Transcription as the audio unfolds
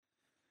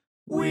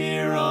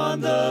We're on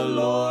the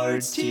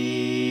Lord's team,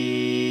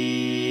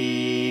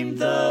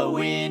 the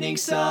winning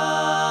side,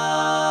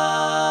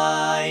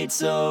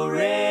 so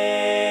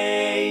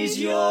raise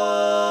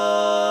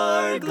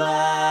your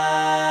glass.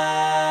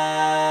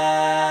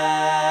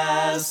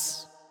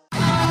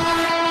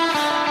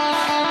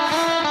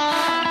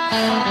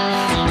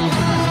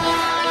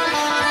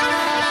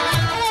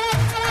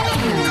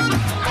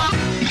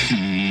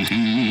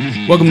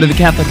 Welcome to the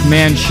Catholic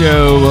Man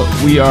Show.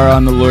 We are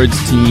on the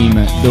Lord's team,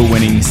 the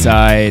winning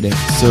side,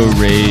 so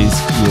raise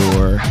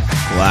your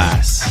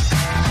glass.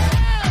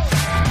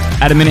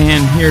 Adam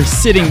Minahan here,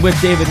 sitting with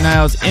David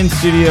Niles in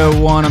Studio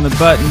 1 on the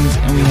buttons,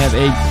 and we have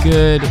a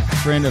good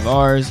friend of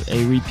ours,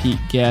 a repeat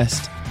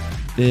guest,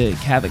 the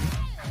Catholic,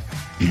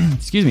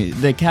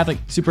 the Catholic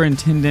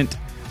Superintendent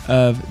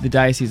of the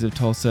Diocese of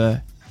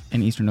Tulsa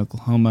and Eastern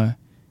Oklahoma,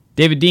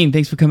 David Dean.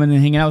 Thanks for coming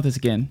and hanging out with us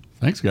again.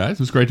 Thanks, guys.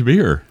 It was great to be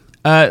here.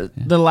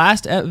 The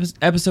last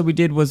episode we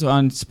did was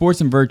on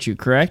sports and virtue,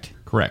 correct?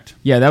 Correct.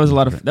 Yeah, that was a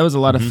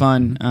lot of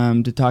fun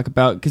to talk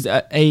about, because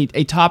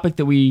a topic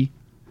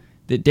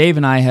that Dave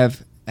and I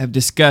have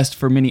discussed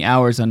for many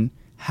hours on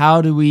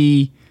how do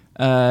we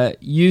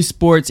use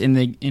sports in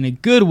a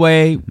good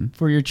way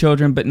for your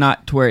children, but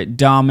not to where it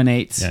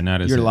dominates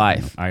not as your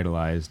life,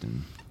 idolized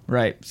and.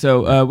 Right.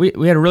 So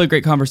we had a really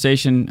great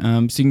conversation.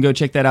 So you can go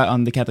check that out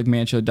on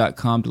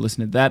thecatholicmanshow.com to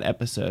listen to that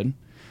episode.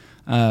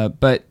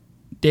 But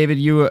David,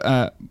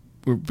 we're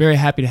very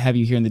happy to have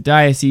you here in the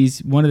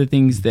diocese. One of the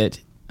things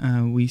that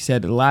we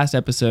said in the last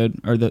episode,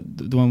 or the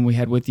one we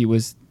had with you,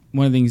 was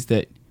one of the things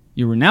that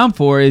you're renowned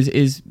for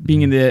is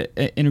being in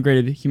the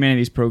integrated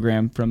humanities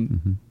program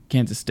from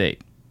Kansas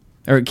State.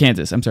 Or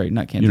Kansas, I'm sorry,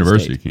 not Kansas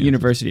University State. of Kansas.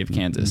 University of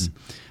Kansas.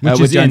 Which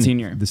with is John in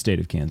Sr. the state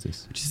of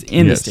Kansas. Which is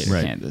in the state of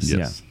Kansas.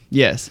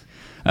 Yes.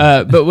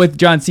 But with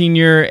John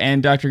Sr.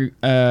 and Dr.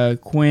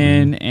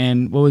 Quinn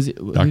and what was it?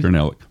 Dr.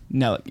 Nellick.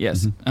 Nellick,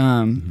 yes.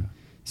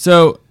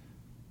 So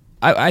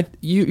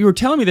you were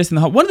telling me this in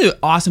the hall. One of the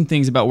awesome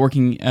things about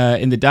working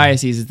in the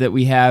diocese is that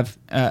we have,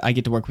 I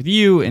get to work with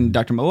you and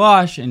Dr.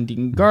 Malash and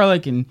Deacon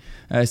Garlick and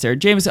Sarah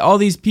Jameson, all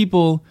these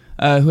people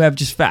who have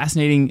just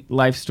fascinating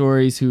life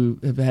stories, who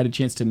have had a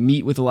chance to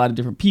meet with a lot of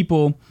different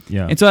people.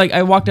 Yeah. And so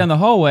I walked down the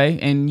hallway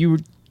and you were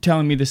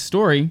telling me this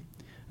story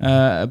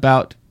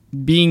about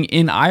being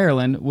in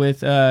Ireland with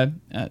Dr.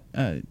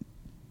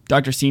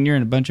 Senior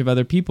and a bunch of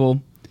other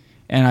people,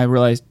 and I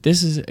realized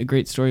this is a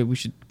great story. We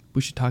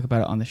should talk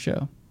about it on the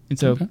show. And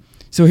so,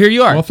 So here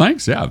you are. Well,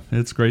 thanks. Yeah,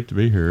 it's great to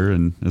be here,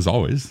 and as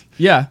always.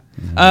 Yeah.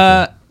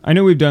 I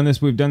know we've done this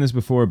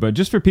before, but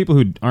just for people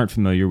who aren't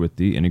familiar with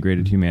the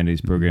Integrated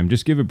Humanities Program,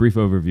 just give a brief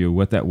overview of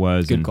what that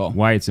was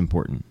why it's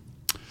important.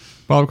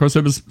 Well, of course,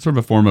 it was sort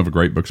of a form of a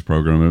great books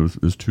program.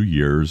 It was 2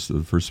 years.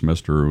 The first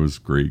semester was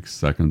Greek,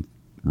 second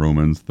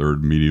Romans,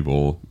 third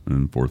medieval,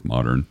 and fourth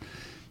modern.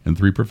 And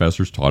 3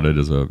 professors taught it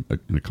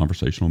in a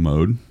conversational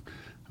mode.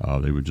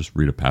 They would just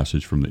read a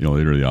passage from the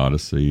Iliad or the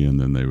Odyssey,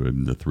 and then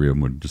the 3 of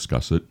them would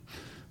discuss it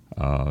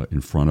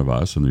in front of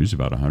us. And there's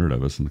about 100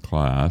 of us in the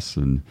class,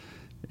 and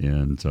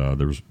you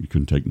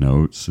couldn't take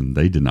notes, and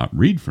they did not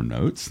read from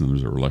notes. And there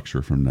was a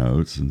lecture from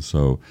notes, and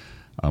so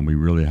we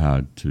really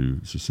had to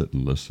sit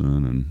and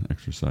listen and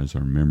exercise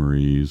our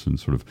memories and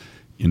sort of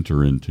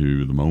enter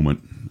into the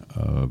moment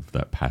of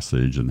that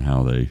passage and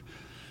how they,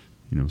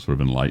 sort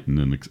of enlightened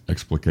and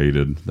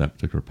explicated that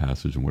particular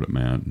passage and what it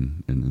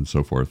meant and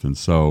so forth. And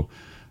so,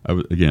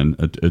 again,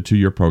 a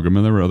 2-year program,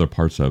 and there were other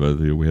parts of it.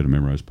 We had to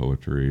memorize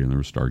poetry, and there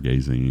was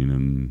stargazing,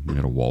 and we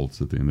had a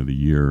waltz at the end of the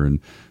year, and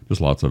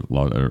just a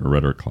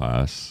rhetoric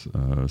class.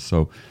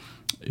 So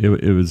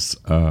it was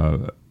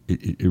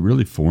it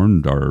really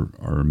formed our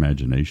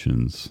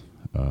imaginations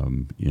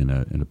in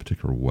a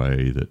particular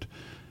way that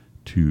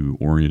to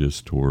orient us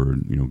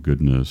toward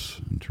goodness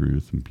and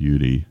truth and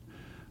beauty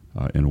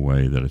in a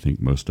way that I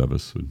think most of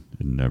us had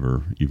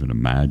never even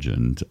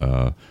imagined.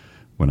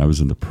 When I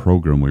was in the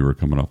program, we were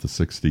coming off the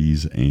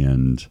 60s,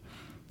 and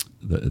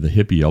the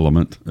hippie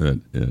element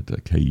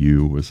at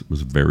KU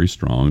was very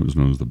strong. It was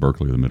known as the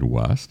Berkeley of the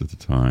Midwest at the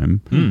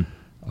time.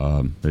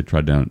 They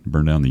tried to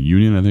burn down the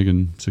Union, I think,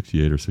 in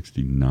 68 or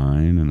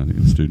 69, and I think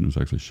the student was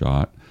actually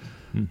shot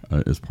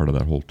as part of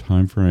that whole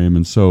time frame.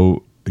 And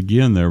so,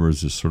 again, there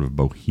was this sort of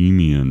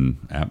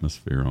bohemian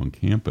atmosphere on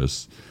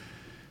campus.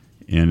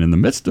 And in the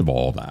midst of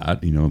all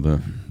that,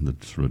 the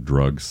sort of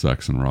drugs,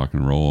 sex, and rock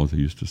and roll, as they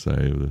used to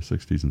say, of the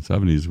 60s and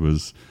 70s,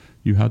 was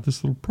you had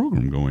this little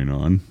program going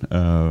on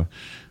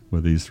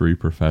with these 3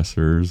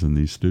 professors and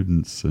these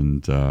students,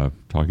 and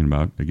talking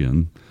about,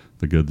 again,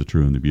 the good, the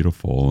true, and the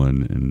beautiful.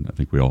 And I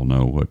think we all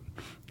know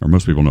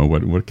most people know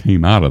what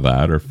came out of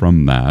that, or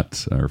from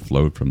that, or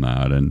flowed from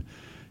that. And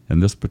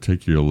this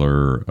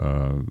particular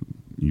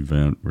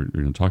event we're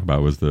going to talk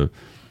about was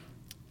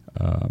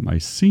my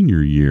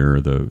senior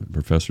year. The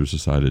professors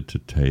decided to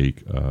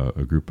take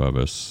a group of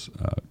us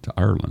to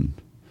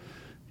Ireland,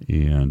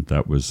 and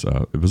that was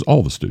it was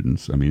all the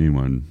students. I mean,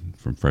 anyone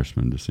from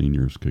freshmen to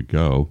seniors could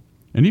go,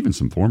 and even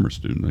some former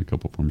students. A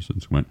couple of former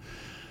students went.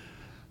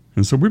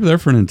 And so we were there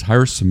for an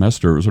entire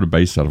semester. It was sort of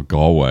based out of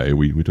Galway.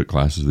 We took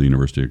classes at the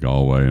University of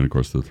Galway, and of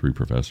course the 3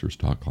 professors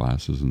taught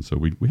classes. And so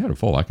we had a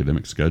full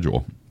academic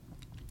schedule.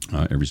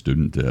 Every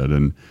student did,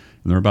 and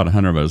there were about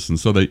 100 of us. And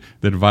so we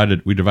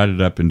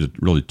divided up into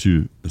really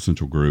 2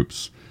 essential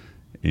groups.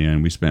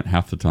 And we spent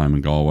half the time in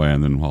Galway,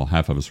 and then while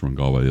half of us were in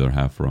Galway, the other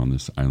half were on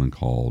this island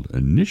called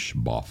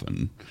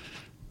Inishbofin.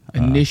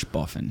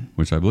 Inishbofin.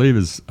 Which I believe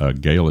is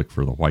Gaelic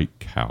for the white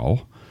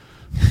cow.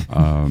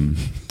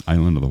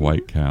 Island of the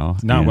white cow.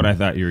 Not what I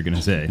thought you were going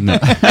to say. No.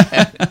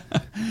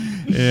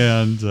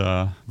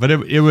 But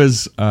it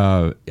was,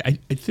 I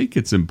think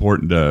it's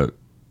important to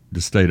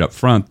state up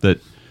front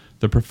that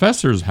the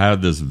professors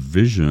had this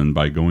vision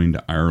by going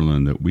to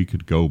Ireland that we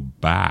could go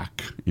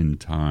back in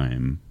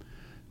time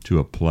to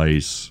a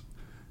place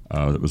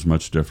that was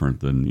much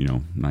different than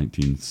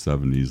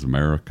 1970s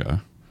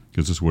America,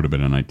 because this would have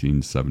been in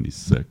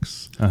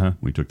 1976.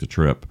 We took the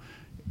trip,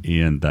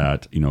 and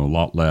that a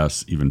lot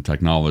less even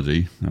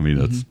technology. I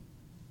mean,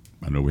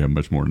 I know we have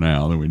much more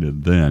now than we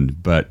did then,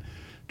 but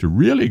to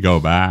really go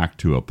back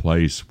to a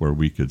place where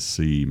we could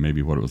see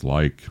maybe what it was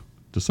like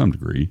to some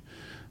degree,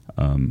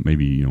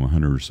 maybe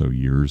 100 or so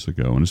years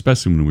ago, and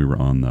especially when we were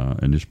on the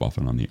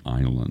Inishbofin on the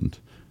island.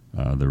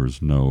 There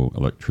was no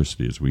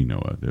electricity as we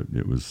know it.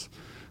 It was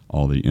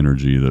all the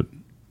energy that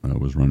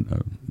was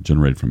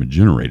generated from a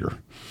generator.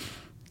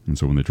 And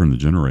so when they turned the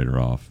generator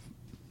off,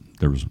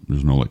 there's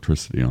no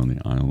electricity on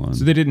the island.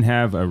 So they didn't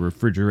have a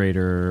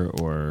refrigerator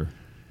or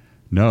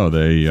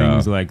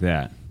things like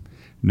that?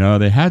 No,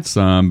 they had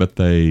some, but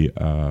they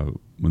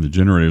when the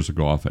generators would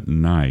go off at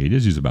night,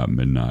 it's usually about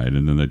midnight,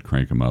 and then they'd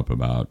crank them up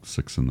about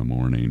 6 in the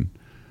morning.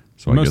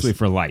 So mostly I guess,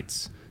 for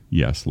lights.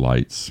 Yes,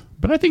 lights.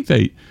 But I think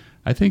the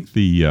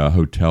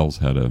hotels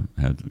had a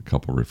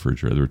couple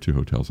refrigerators. There were 2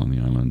 hotels on the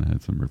island that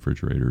had some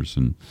refrigerators,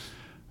 and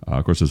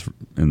of course,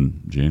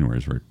 in January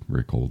it's very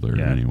very cold there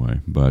anyway.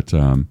 But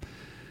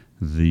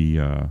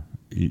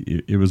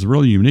it was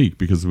really unique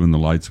because when the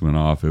lights went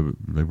off,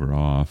 they were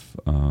off.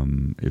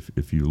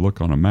 If you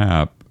look on a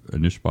map,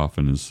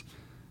 Inishbofin is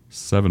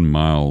 7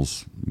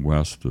 miles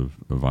west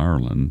of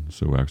Ireland.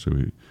 So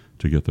actually,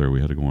 to get there, we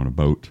had to go on a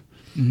boat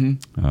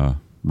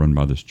run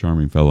by this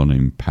charming fellow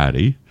named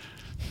Paddy.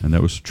 And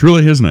that was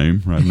truly his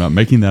name, right? I'm not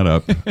making that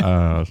up.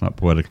 It's not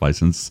poetic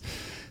license.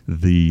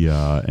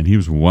 And he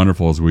was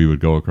wonderful as we would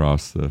go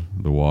across the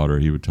water.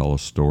 He would tell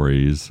us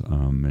stories.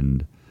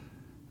 And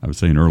I was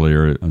saying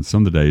earlier, on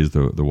some of the days,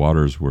 the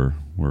waters were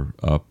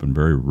up and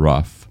very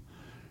rough.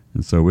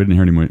 And so we didn't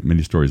hear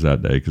many stories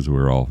that day because we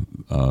were all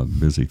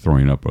busy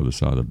throwing up over the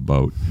side of the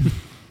boat.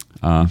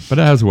 But it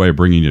has a way of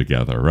bringing you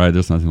together, right?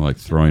 There's nothing like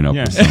throwing up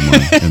with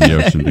someone in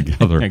the ocean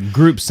together.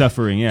 Group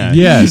suffering,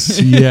 Yes,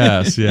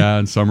 yeah.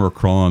 And some were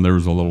crawling. There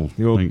was a little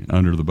thing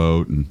under the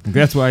boat, and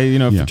that's why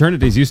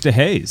fraternities used to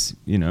haze.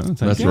 It's like,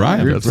 that's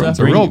right. That's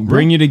right.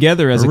 Bring you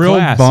together as a real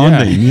class.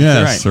 Bonding.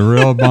 Yes, a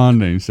real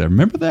bonding. So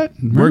remember that?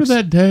 Remember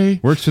that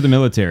day? Works for the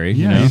military.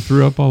 Yeah, you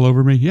threw up all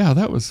over me. Yeah,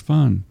 that was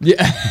fun.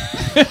 Yeah.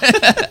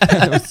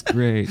 That was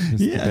great. It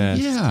was the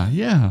best.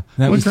 Yeah.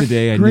 That was the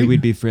day I knew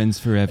we'd be friends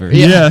forever.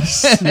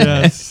 Yes.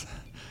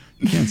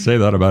 You can't say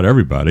that about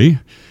everybody.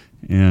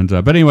 And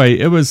but anyway,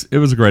 it was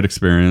a great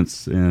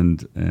experience,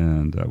 and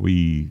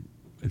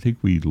I think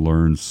we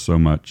learned so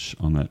much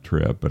on that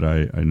trip. But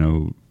I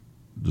know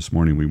this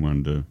morning we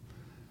wanted to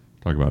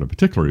talk about a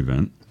particular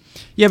event.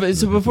 Yeah, but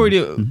so before we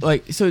do,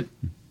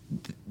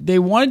 they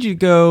wanted you to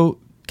go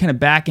kind of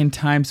back in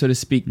time, so to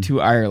speak,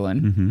 to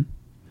Ireland. Mm-hmm.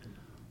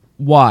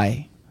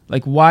 Why?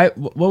 Why?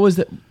 What was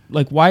it?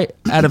 Why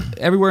out of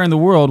everywhere in the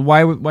world?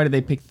 Why did they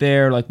pick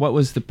there? What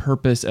was the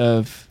purpose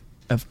of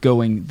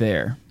going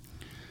there?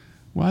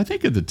 Well, I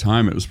think at the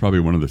time it was probably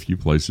one of the few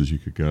places you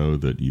could go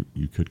that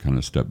you could kind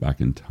of step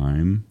back in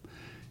time,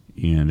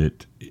 and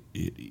it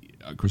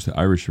of course the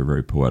Irish are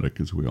very poetic,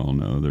 as we all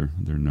know.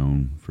 They're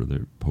known for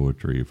their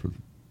poetry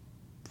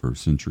for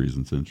centuries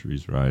and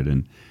centuries, right?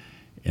 And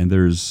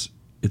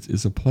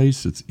it's a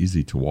place that's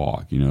easy to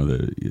walk.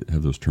 They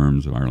have those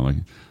terms of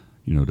Ireland,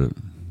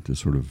 to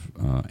sort of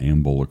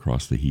amble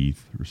across the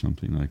heath or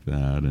something like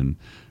that, and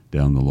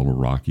down the little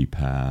rocky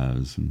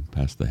paths and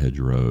past the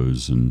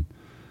hedgerows, and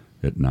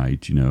at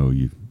night,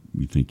 you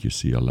think you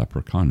see a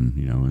leprechaun,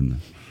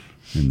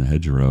 in the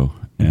hedgerow,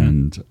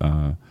 and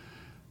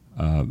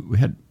we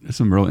had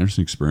some real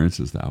interesting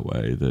experiences that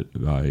way.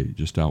 That by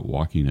just out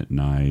walking at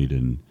night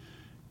and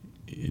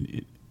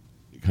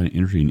kind of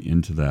entering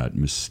into that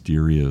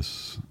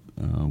mysterious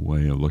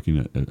way of looking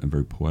at a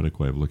very poetic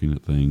way of looking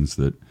at things.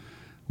 That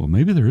well,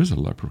 maybe there is a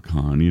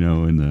leprechaun,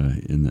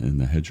 in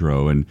the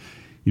hedgerow, and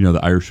the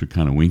Irish would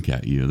kind of wink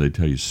at you. They'd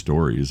tell you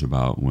stories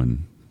about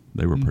when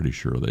they were pretty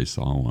sure they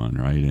saw one,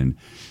 right?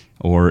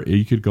 Or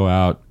you could go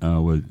out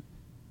with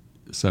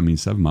 7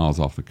 miles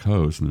off the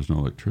coast, and there's no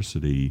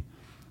electricity.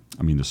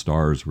 I mean, the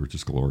stars were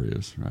just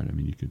glorious, right? I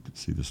mean, you could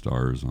see the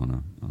stars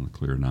on a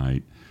clear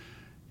night.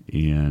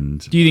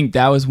 And do you think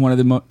that was one of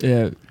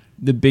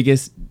the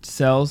biggest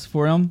sells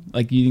for them?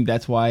 Do you think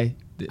that's why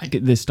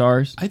the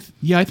stars?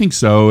 I think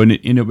so. And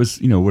it was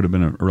would have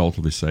been a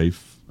relatively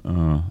safe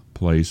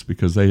place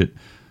because they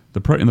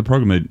in the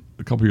program,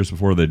 a couple years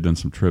before, they'd done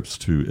some trips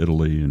to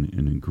Italy and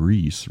in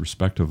Greece,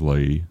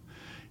 respectively,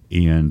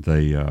 and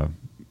there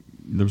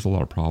was a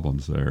lot of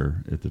problems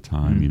there at the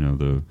time.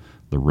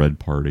 The Red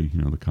Party,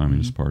 the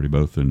Communist Party,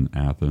 both in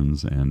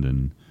Athens and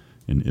in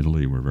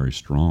Italy, were very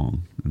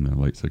strong in the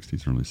late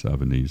 60s, early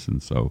 70s,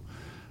 and so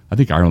I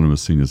think Ireland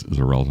was seen as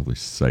a relatively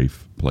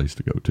safe place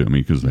to go to. I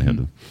mean, because they had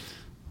to,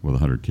 with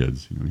 100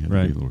 kids, you had to be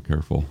a little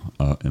careful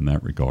in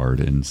that regard,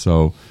 and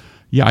so.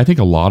 Yeah, I think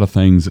a lot of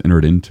things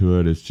entered into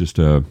it. It's just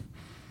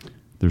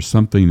there's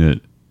something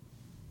that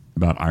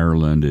about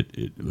Ireland,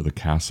 the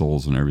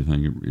castles and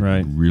everything,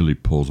 it really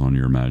pulls on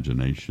your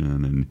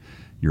imagination, and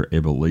you're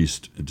able, at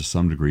least to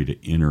some degree,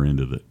 to enter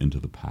into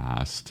the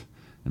past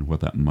and what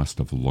that must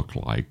have looked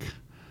like.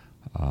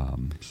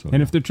 And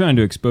if they're trying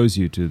to expose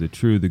you to the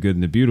true, the good,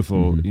 and the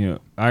beautiful,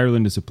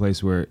 Ireland is a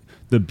place where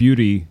the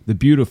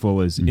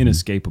beautiful is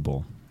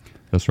inescapable.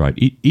 That's right.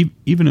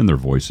 Even in their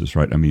voices,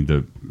 right? I mean,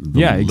 the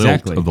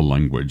lilt of the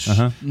language,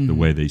 the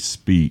way they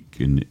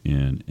speak and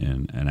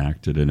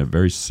acted in a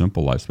very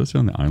simple life, especially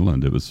on the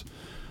island. It was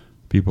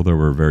people that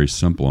were very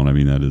simple, and I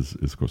mean that is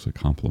of course a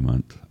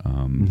compliment.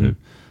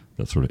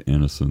 That sort of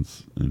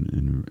innocence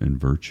and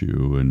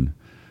virtue, and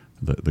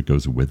that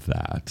goes with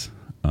that.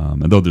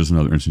 And though there's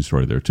another interesting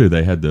story there too,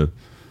 they had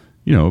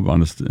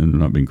honest and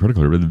not being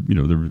critical, but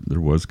there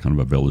was kind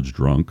of a village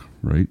drunk,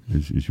 right?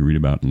 As you read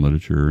about in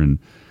literature,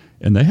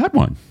 and they had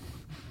one,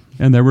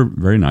 and they were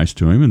very nice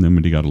to him. And then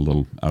when he got a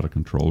little out of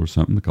control or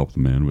something, a couple of the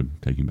men would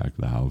take him back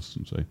to the house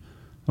and say,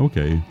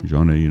 "Okay,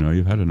 Johnny,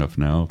 you've had enough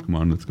now. Come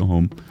on, let's go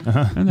home."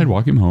 And they'd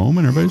walk him home,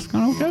 and everybody's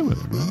kind of okay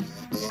with it. Right?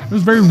 It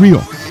was very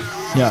real.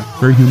 Yeah,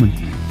 very human.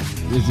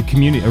 It was a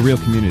real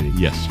community.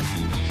 Yes.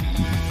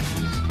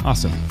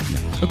 Awesome.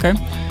 Yeah. Okay.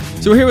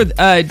 So we're here with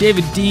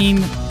David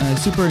Dean,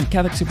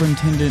 Catholic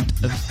Superintendent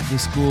of the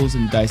schools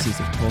in the Diocese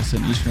of Tulsa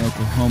in eastern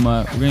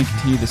Oklahoma. We're going to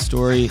continue the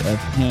story of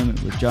him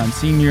with John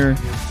Sr.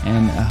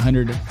 and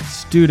 100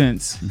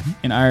 students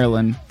in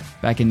Ireland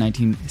back in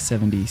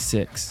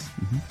 1976.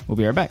 We'll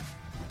be right back.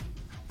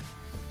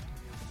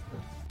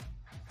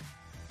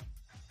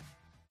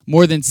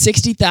 More than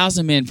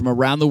 60,000 men from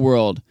around the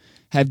world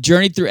have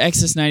journeyed through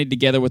Exodus 90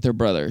 together with their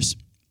brothers.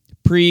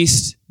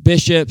 Priests,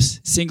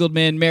 bishops, single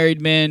men, married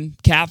men,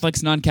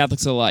 Catholics,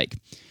 non-Catholics alike.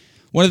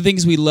 One of the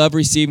things we love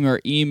receiving are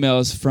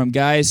emails from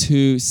guys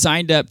who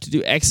signed up to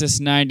do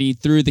Exodus 90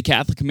 through the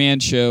Catholic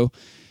Command Show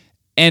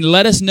and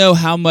let us know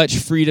how much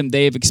freedom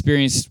they have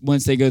experienced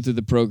once they go through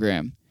the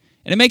program.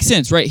 And it makes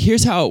sense, right?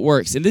 Here's how it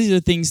works. And these are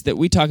the things that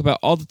we talk about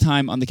all the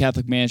time on the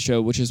Catholic Man Show,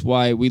 which is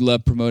why we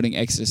love promoting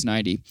Exodus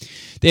 90.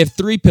 They have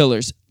 3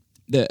 pillars: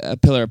 a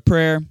pillar of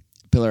prayer,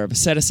 a pillar of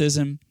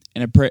asceticism,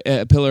 and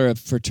a pillar of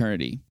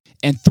fraternity.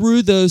 And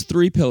through those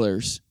 3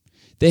 pillars,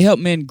 they help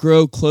men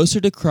grow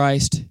closer to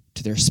Christ,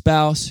 to their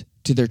spouse,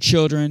 to their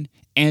children,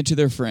 and to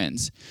their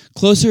friends.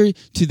 Closer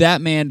to that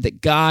man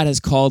that God has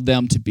called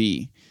them to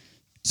be.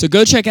 So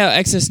go check out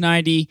Exodus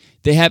 90.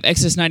 They have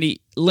Exodus 90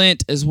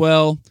 Lent as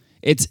well.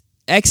 It's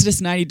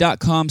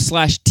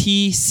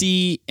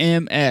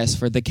exodus90.com/TCMS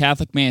for the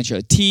Catholic Man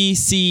Show.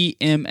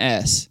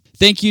 TCMS.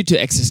 Thank you to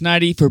Exodus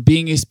 90 for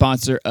being a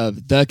sponsor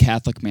of the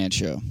Catholic Man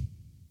Show.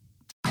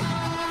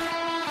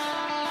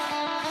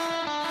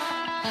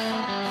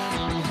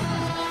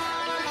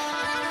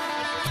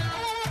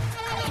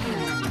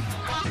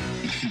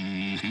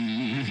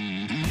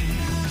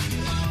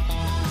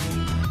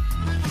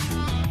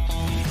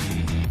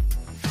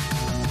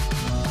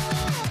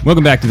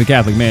 Welcome back to the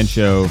Catholic Man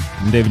Show.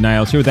 I'm David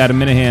Niles here with Adam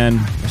Minahan.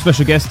 Our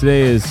special guest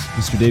today is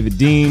Mr. David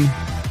Dean,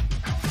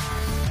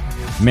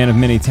 a man of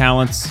many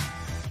talents,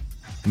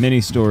 many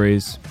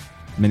stories,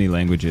 many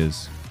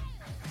languages.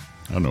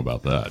 I don't know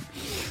about that.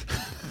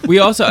 We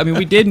also,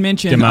 we did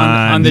mention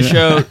on the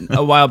show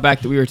a while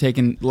back that we were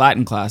taking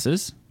Latin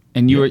classes,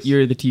 and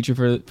you're the teacher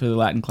for the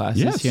Latin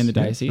classes here in the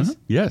diocese.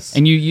 Yes.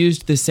 And you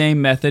used the same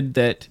method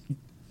that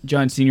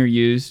John Sr.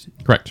 used.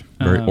 Correct.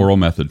 Very oral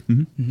method.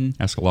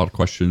 Ask a lot of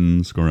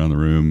questions, go around the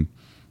room,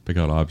 pick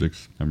out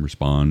objects, have them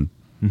respond.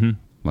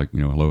 Like,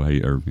 hello,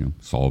 hey, or,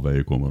 salve,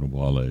 quomodo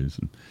vales,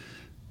 and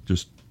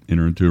just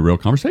enter into a real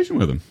conversation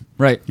with them.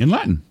 Right. In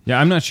Latin.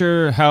 Yeah, I'm not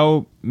sure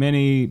how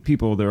many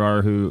people there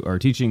are who are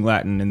teaching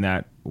Latin in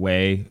that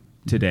way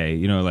today.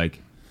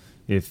 Like,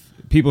 if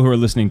people who are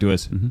listening to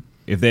us,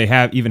 if they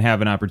have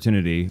an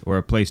opportunity or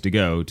a place to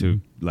go to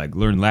like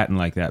learn Latin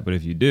like that, but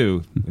if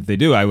they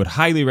do, I would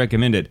highly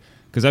recommend it,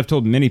 because I've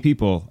told many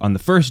people on the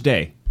first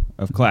day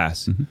of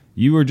class,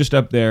 you were just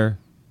up there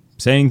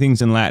saying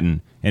things in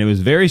Latin, and it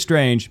was very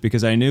strange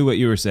because I knew what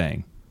you were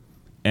saying.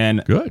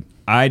 And good.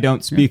 I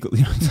don't speak.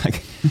 It's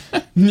like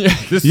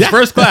this is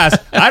first class.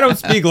 I don't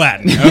speak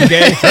Latin.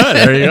 Okay,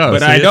 there you go.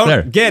 But I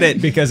don't get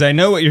it because I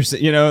know what you're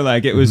saying.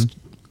 Like it was.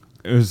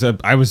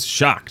 I was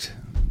shocked,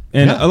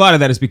 and a lot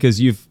of that is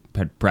because you've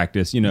had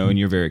practice, and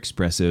you're very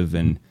expressive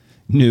and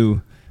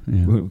knew.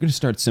 We're going to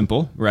start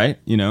simple, right?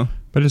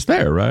 But it's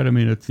there, right?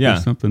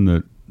 It's something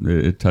that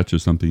it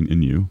touches something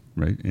in you,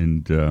 right?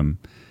 And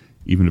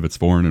even if it's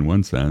foreign in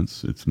one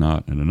sense, it's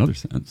not in another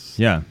sense.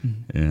 Yeah.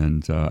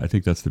 And I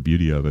think that's the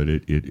beauty of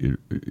it.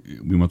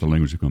 We want the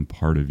language to become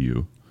part of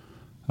you.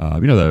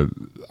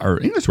 Our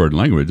English word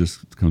language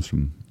just comes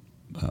from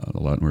the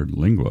Latin word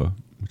lingua,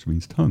 which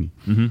means tongue.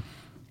 Mm-hmm.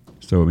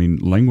 So, I mean,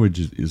 language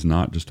is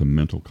not just a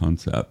mental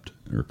concept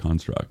or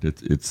construct.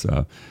 It's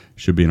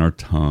should be in our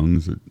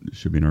tongues. It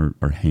should be in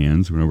our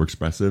hands. We're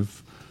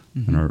expressive,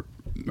 and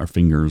our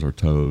fingers, our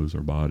toes,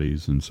 our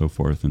bodies, and so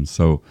forth. And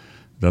so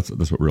that's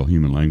what real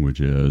human language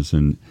is.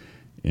 And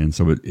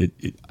so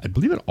it I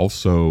believe it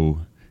also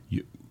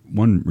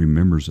one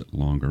remembers it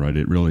longer, right?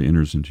 It really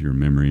enters into your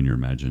memory and your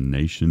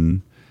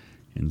imagination.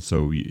 And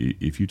so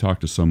if you talk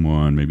to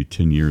someone maybe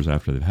 10 years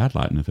after they've had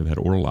Latin, if they've had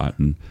oral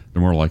Latin,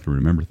 they're more likely to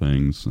remember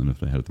things than if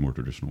they had it the more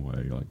traditional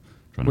way, like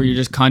where you're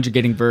just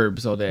conjugating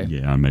verbs all day.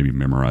 Yeah, and maybe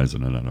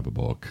memorizing it out of a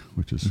book,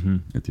 which is, at the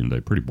end of the day,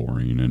 pretty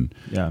boring. And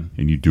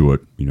you do it,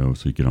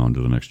 so you get on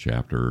to the next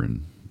chapter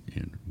and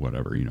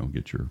whatever,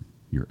 get your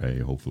A,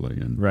 hopefully.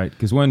 And right,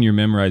 because one, you're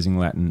memorizing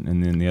Latin,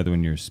 and then the other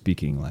one, you're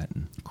speaking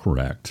Latin.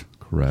 Correct.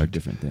 Two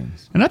different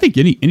things. And I think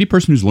any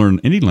person who's learned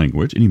any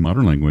language, any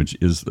modern language,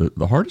 is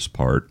the hardest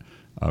part,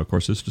 of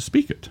course, is to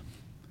speak it.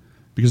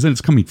 Because then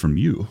it's coming from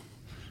you.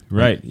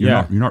 Right,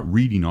 You're not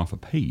reading off a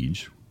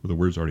page with the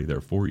words already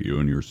there for you,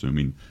 and you're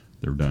assuming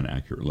they're done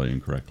accurately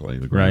and correctly.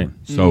 The grammar. Right.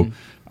 So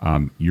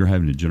you're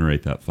having to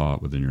generate that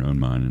thought within your own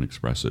mind and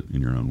express it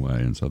in your own way,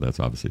 and so that's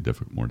obviously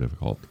more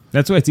difficult.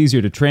 That's why it's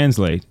easier to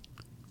translate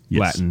Yes.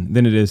 Latin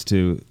than it is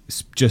to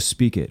just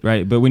speak it,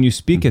 right? But when you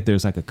speak it,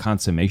 there's like a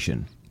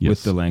consummation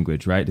with the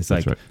language, right? It's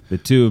like the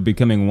two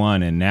becoming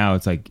one, and now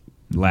it's like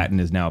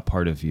Latin is now a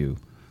part of you.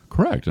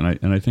 Correct, and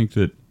I think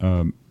that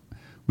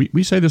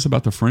we say this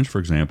about the French, for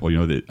example.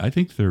 That I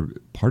think they're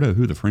part of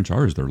who the French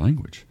are is their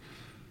language.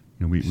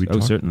 We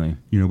talk, certainly.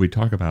 We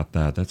talk about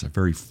that. That's a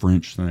very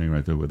French thing,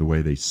 right? The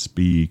way they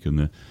speak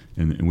and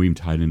we even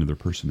tie it into their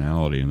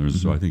personality. And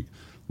there's so I think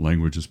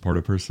language is part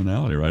of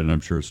personality, right? And I'm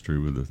sure it's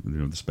true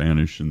with the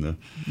Spanish and the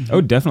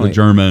definitely the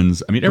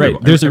Germans. I mean,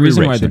 there's a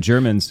reason why the race,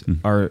 Germans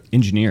are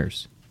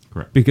engineers.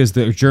 Correct. Because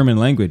the German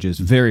language is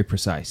very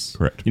precise.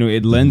 Correct.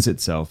 It lends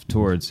itself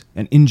towards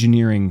an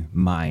engineering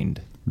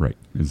mind. Right.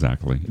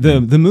 Exactly. The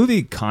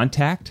movie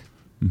Contact,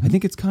 I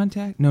think it's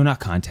Contact. No, not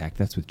Contact.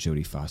 That's with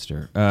Jodie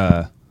Foster.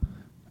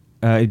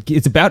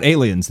 It's about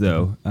aliens,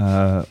 though.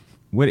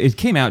 It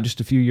came out just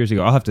a few years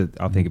ago.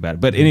 I'll think about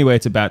it. But anyway,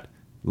 it's about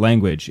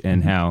language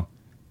and how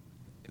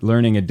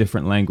learning a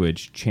different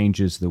language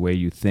changes the way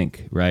you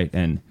think, right?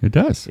 And it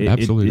does.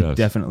 Absolutely does. It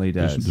definitely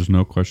does. There's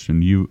no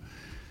question. You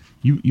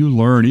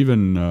learn,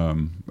 even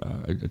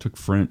I took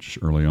French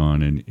early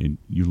on, and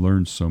you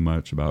learn so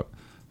much about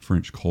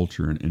French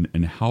culture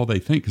and how they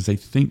think, because they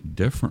think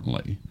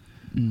differently.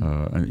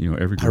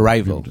 Every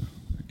Arrival.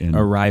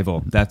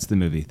 Arrival. That's the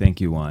movie.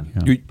 Thank you, Juan.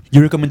 Yeah.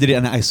 You recommended it,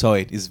 and I saw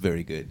it. It's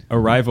very good.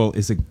 Arrival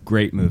is a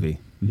great movie.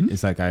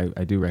 It's like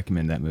I do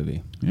recommend that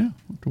movie. Yeah, I'll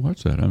have to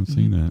watch that. I haven't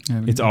seen that.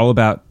 Yeah, It's all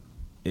about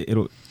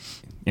it'll.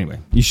 Anyway,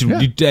 you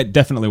should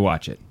definitely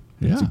watch it.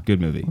 It's a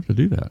good movie. I'll have to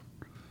do that.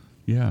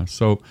 Yeah.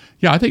 So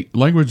I think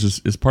language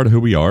is part of who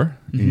we are,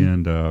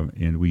 and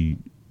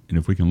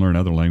if we can learn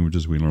other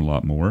languages, we learn a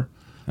lot more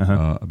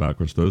about, of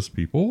course, those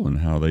people and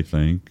how they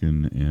think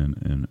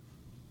and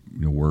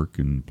work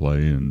and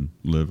play and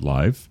live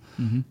life.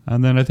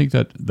 And then I think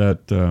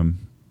that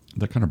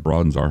kind of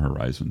broadens our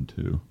horizon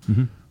too.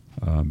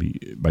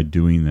 By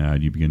doing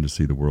that, you begin to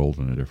see the world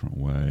in a different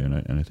way,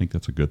 and I think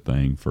that's a good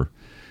thing for,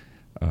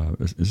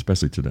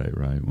 especially today,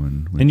 right?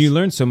 When and you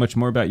learn so much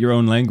more about your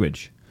own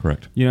language.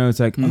 Correct. It's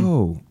like,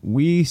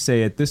 we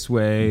say it this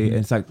way, and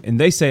it's like, and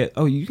they say it.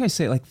 Oh, you guys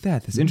say it like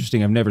that. That's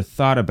interesting. I've never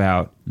thought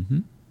about,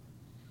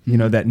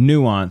 that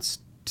nuance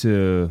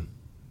to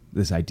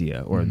this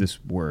idea or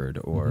this word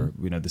or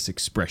this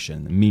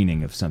expression, the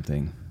meaning of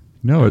something.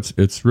 No,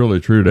 it's really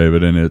true,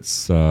 David, and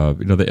it's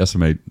they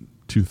estimate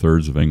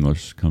 2/3 of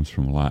English comes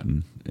from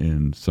Latin,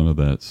 and some of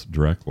that's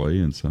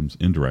directly and some's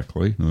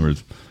indirectly. In other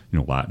words,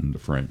 Latin to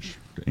French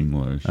to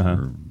English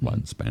or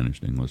Latin Spanish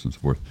to English and so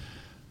forth.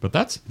 But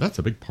that's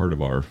a big part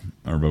of our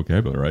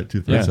vocabulary, right?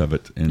 2/3 of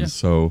it, and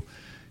so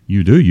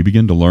you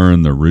begin to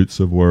learn the roots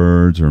of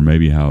words, or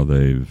maybe how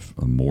they've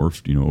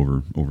morphed,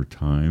 over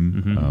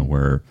time,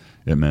 where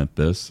it meant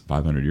this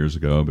 500 years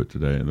ago, but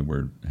today the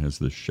word has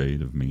this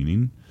shade of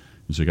meaning,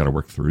 and so you got to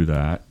work through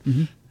that,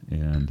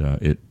 and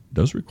it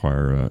does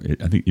require.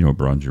 I think it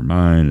broadens your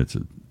mind. It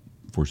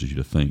forces you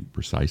to think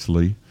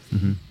precisely,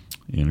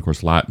 and of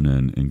course Latin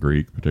and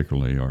Greek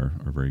particularly are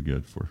very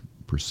good for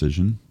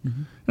precision.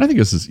 And I think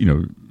this is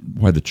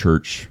why the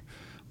church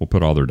will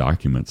put all their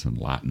documents in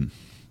Latin.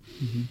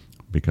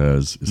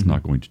 Because it's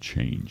not going to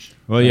change.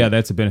 Well, yeah,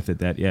 that's a benefit.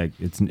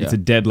 It's a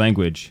dead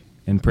language,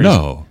 and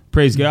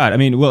praise God. I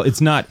mean, well, it's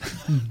not.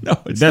 No,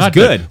 it's that's not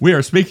good. Dead. We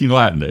are speaking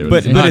Latin, David.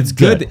 But it's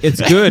good. It's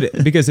good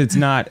because it's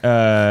not.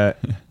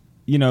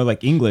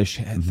 Like English.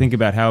 Think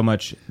about how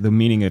much the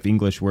meaning of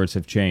English words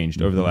have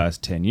changed over the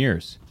last 10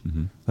 years.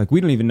 Like we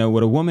don't even know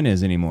what a woman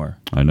is anymore.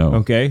 I know.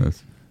 Okay.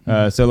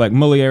 So like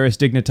mulieris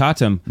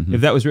dignitatem,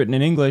 if that was written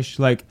in English,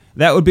 like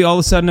that would be all of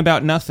a sudden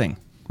about nothing.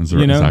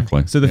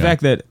 Exactly. So the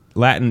fact that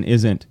Latin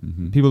isn't,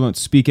 people don't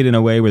speak it in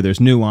a way where there's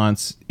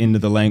nuance into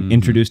the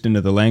introduced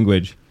into the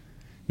language.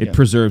 It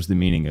preserves the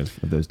meaning of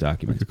those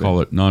documents. We could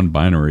call it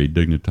non-binary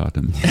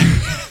dignitatem.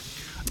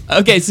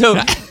 Okay, so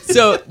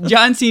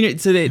John Senior,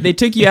 so they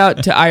took you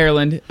out to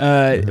Ireland.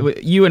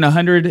 You and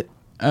 100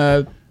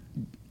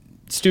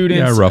 students.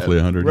 Yeah, roughly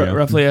 100.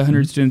 Roughly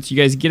 100 students. You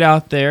guys get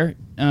out there,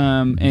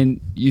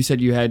 and you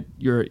said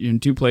you're in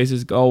two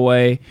places,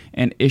 Galway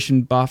and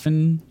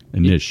Inishbofin.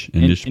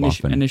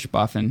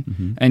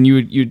 Inishbofin. And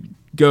you'd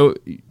go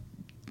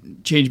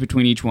change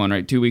between each one,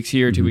 right? 2 weeks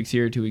here, 2 weeks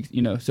here, 2 weeks.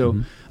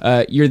 So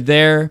you're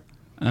there.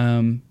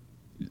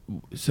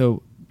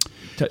 So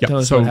tell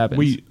us what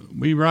happens.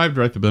 We arrived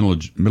right at the middle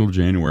of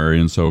January,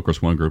 and so of course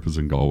one group was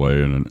in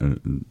Galway,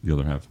 and the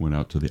other half went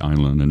out to the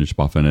island in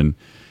Inishbofin,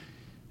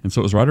 and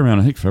so it was right around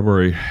I think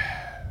February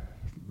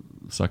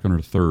 2nd or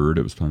 3rd.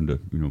 It was time to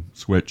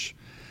switch,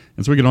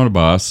 and so we get on a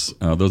bus.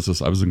 I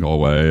was in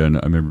Galway, and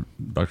I remember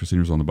Dr.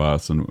 Senior was on the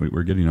bus, and we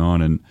were getting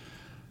on, and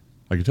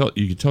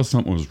you could tell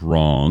something was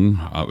wrong.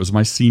 It was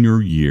my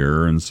senior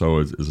year, and so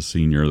as a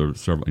senior, there were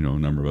several a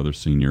number of other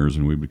seniors,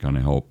 and we would kind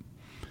of help.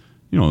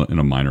 In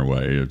a minor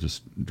way,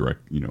 just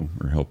direct,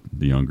 or help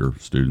the younger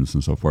students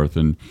and so forth.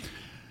 And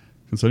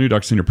since I knew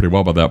Dr. Senior pretty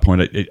well by that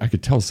point, I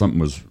could tell something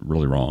was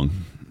really wrong.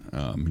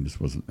 He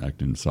just wasn't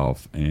acting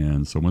himself.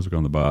 And so once we got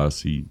on the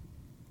bus, he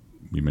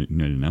made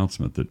an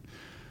announcement that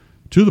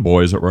two of the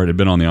boys that had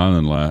been on the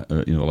island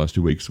the last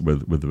 2 weeks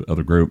with the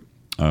other group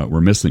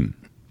were missing.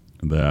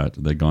 That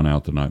they'd gone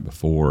out the night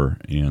before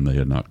and they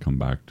had not come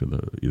back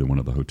to either one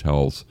of the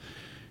hotels.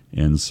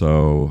 And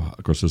so,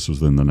 of course, this was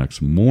then the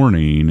next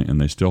morning,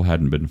 and they still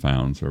hadn't been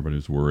found. So everybody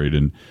was worried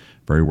and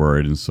very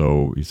worried. And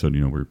so he said,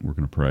 we're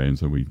going to pray. And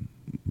so we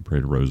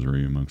prayed a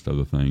rosary, amongst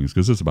other things,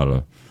 because it's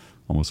about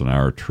almost an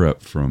hour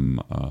trip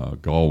from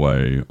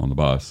Galway on the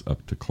bus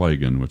up to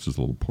Cleggan, which is a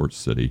little port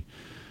city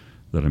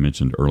that I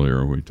mentioned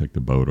earlier. We take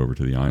the boat over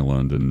to the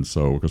island. And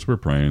so, because we're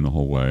praying the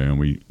whole way, and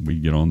we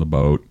get on the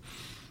boat,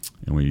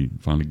 and we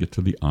finally get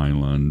to the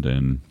island,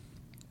 and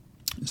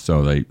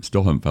so they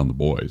still haven't found the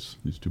boys.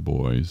 These two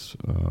boys,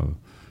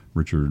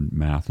 Richard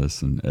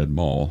Mathis and Ed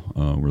Mall,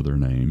 were their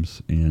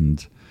names.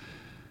 And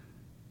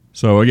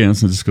so again,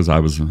 just because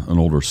I was an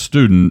older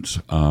student,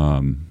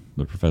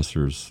 the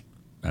professors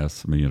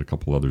asked me and a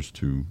couple others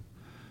to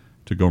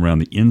go around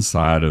the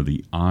inside of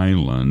the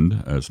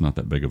island. It's not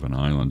that big of an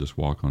island. Just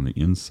walk on the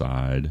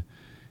inside.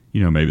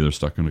 Maybe they're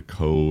stuck in a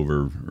cove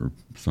or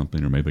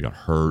something, or maybe they got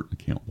hurt and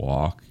can't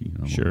walk.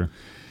 Sure.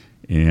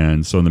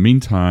 And so in the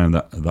meantime,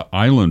 the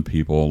island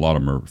people, a lot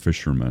of them are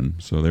fishermen,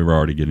 so they were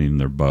already getting in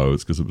their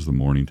boats because it was the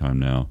morning time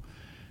now,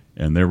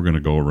 and they were going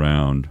to go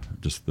around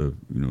just the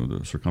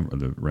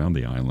circumference around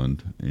the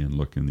island and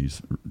look in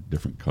these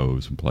different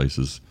coves and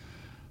places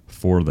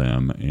for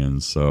them.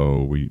 And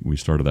so we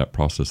started that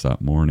process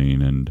that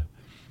morning, and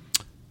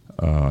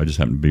I just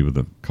happened to be with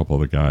a couple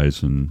of the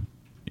guys, and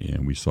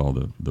we saw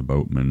the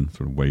boatmen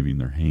sort of waving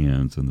their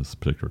hands in this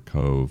particular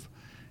cove,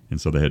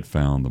 and so they had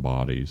found the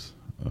bodies.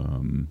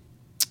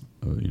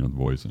 The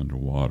boys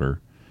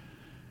underwater.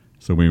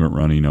 So we went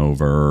running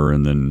over,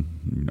 and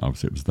then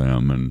obviously it was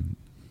them, and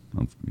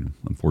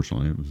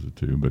unfortunately it was the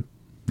two, but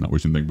not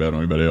wishing anything bad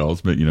on anybody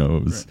else, but it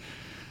was.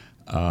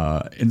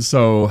 Right. And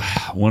so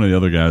one of the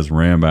other guys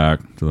ran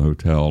back to the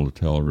hotel to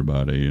tell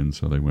everybody, and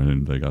so they went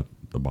and they got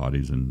the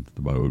bodies into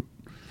the boat,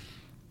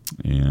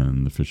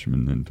 and the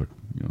fishermen then took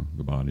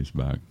the bodies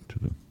back to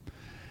the.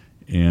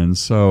 And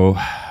so.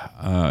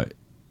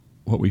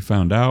 What we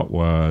found out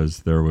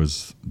was there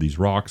was these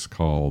rocks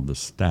called the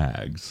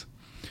Stags,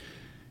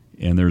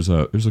 and there's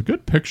a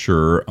good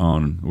picture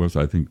on the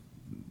website. I think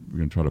we're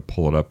going to try to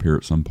pull it up here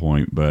at some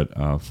point,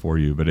 but for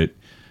you. But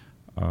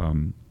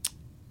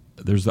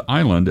there's the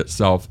island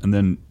itself, and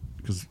then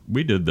because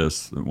we did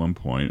this at one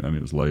point,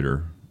 it was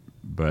later,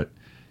 but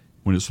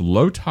when it's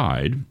low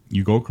tide,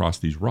 you go across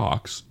these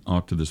rocks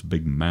out to this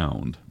big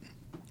mound,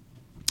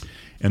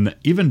 and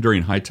even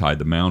during high tide,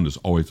 the mound is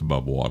always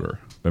above water.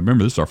 But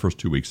remember, this is our first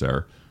 2 weeks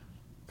there.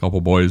 A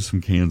couple boys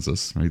from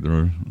Kansas, right?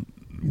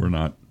 We're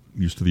not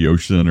used to the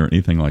ocean or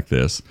anything like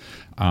this.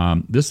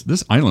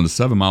 This island is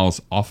 7 miles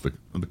off the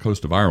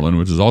coast of Ireland,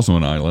 which is also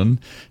an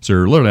island. So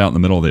you're literally out in the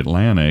middle of the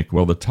Atlantic.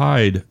 Well, the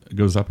tide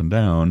goes up and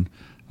down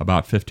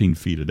about 15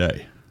 feet a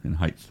day in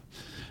height.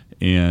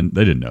 And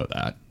they didn't know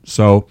that.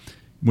 So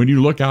when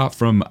you look out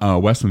from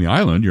west of the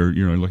island, you're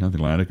looking at the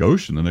Atlantic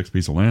Ocean. The next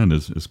piece of land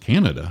is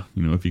Canada,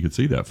 if you could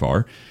see that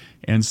far.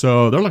 And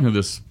so they're looking at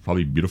this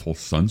probably beautiful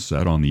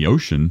sunset on the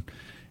ocean,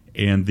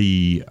 and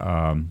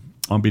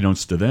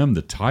unbeknownst to them,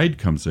 the tide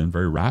comes in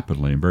very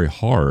rapidly and very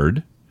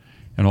hard,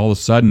 and all of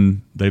a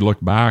sudden they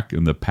look back,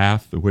 and the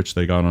path to which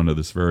they got onto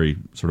this very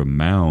sort of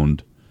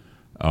mound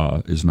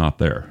is not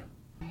there.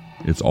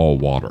 It's all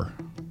water,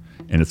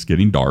 and it's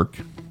getting dark.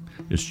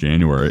 It's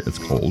January. It's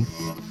cold.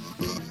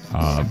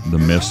 The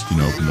mist, from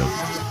the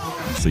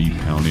sea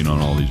pounding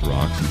on all these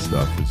rocks and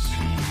stuff is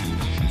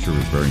I'm sure it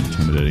was very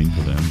intimidating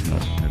for them,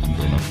 not having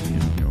grown up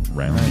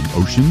around the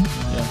ocean,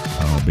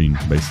 being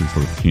basically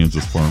sort of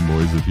Kansas farm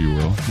boys, if you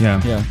will. Yeah.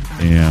 Yeah.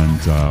 And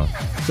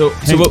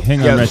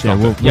Hang on right there.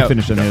 We'll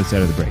finish on the other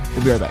side of the break.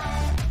 We'll be right back.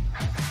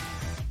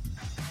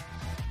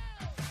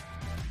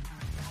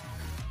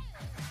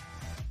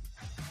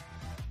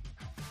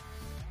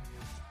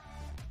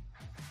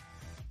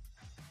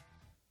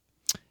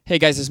 Hey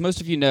guys, as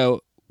most of you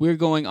know, we're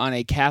going on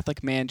a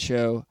Catholic Man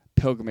Show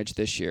pilgrimage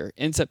this year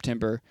in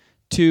September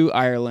to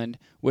Ireland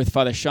with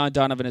Father Sean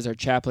Donovan as our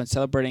chaplain,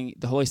 celebrating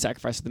the Holy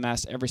Sacrifice of the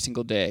Mass every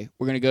single day.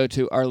 We're going to go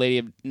to Our Lady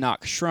of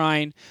Knock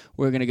Shrine.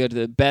 We're going to go to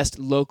the best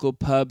local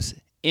pubs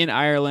in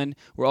Ireland.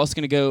 We're also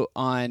going to go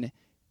on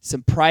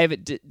some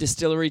private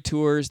distillery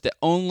tours that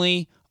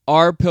only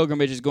our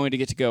pilgrimage is going to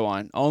get to go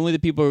on. Only the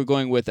people who are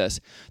going with us.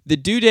 The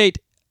due date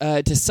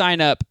to sign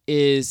up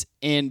is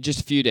in just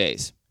a few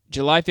days.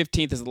 July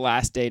 15th is the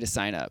last day to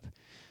sign up.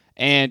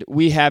 And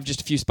we have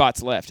just a few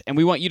spots left. And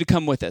we want you to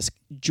come with us.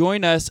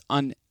 Join us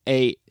on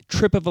a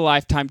trip of a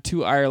lifetime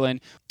to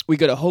Ireland. We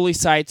go to holy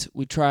sites.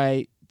 We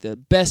try the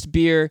best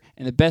beer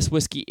and the best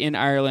whiskey in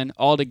Ireland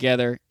all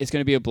together. It's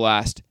going to be a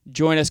blast.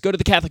 Join us. Go to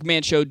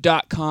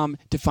thecatholicmanshow.com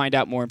to find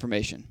out more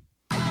information.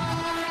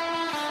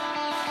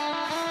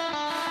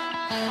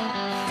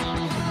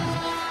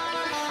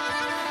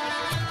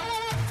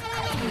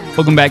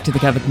 Welcome back to the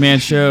Catholic Man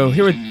Show.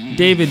 Here with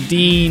David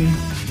Dean,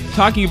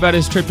 talking about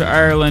his trip to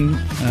Ireland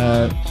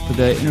for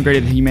the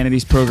Integrated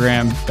Humanities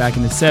Program back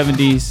in the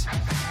 70s.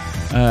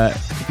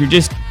 If you're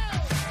just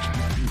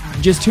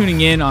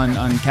tuning in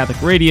on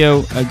Catholic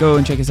Radio, go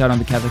and check us out on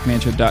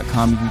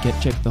thecatholicmanshow.com. You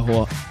can check the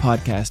whole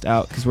podcast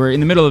out because we're in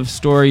the middle of a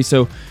story.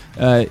 So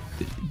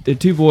the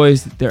two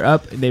boys, they're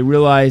up. They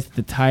realize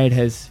the tide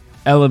has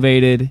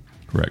elevated.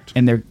 correct.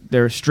 And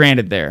they're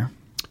stranded there.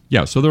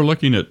 Yeah, so they're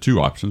looking at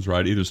two options,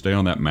 right? Either stay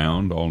on that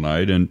mound all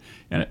night, and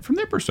from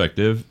their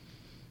perspective,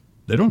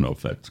 they don't know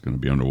if that's going to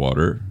be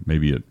underwater.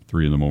 Maybe at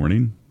 3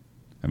 a.m.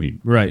 I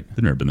mean, right?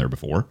 They've never been there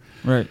before,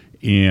 right?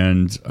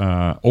 And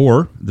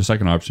or the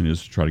second option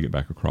is to try to get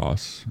back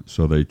across.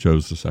 So they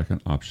chose the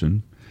second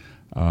option,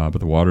 but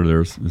the water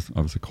there is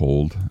obviously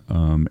cold,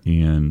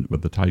 and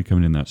with the tide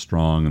coming in that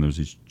strong, and there's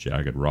these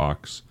jagged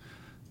rocks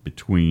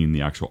between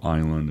the actual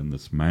island and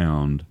this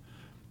mound.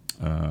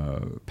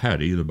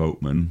 Patty, the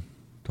boatman,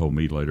 told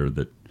me later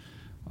that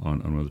on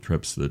one of the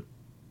trips that,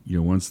 you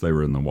know, once they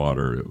were in the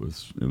water, it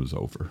was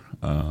over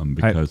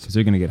because so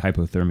you're going to get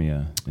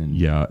hypothermia.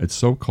 Yeah, it's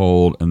so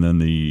cold, and then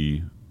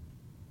the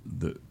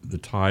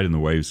tide and the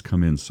waves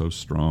come in so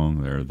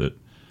strong there that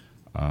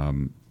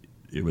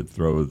it would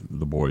throw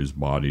the boys'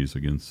 bodies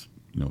against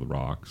the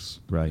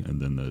rocks, right?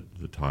 And then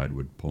the tide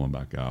would pull them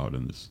back out,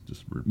 and this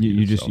just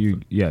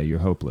you're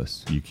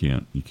hopeless. You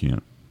can't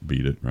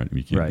beat it, right?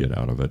 You can't get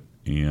out of it,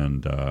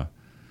 and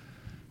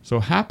so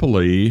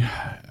happily,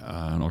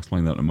 and I'll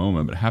explain that in a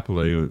moment, but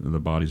happily the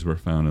bodies were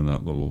found in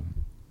that little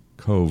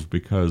cove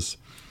because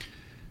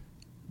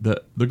the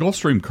Gulf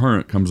Stream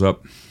current comes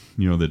up,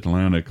 the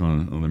Atlantic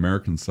on the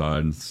American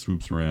side and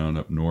swoops around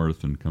up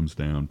north and comes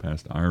down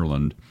past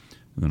Ireland,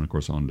 and then of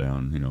course on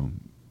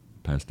down,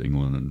 past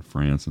England and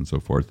France and so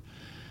forth.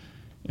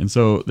 And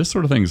so this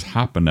sort of thing's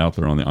happened out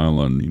there on the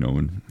island,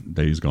 in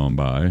days gone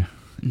by,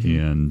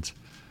 and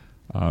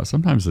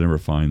sometimes they never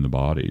find the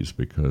bodies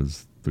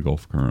because the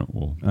Gulf current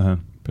will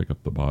pick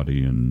up the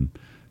body, and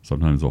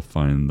sometimes they'll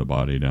find the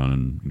body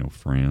down in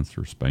France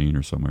or Spain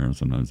or somewhere, and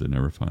sometimes they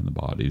never find the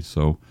bodies.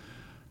 So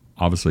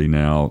obviously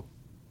now,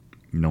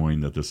 knowing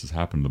that this has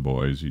happened to the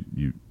boys,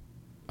 you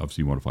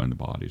obviously want to find the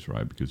bodies,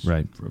 right? Because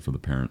for the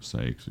parents'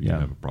 sake, so you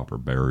have a proper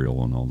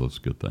burial and all those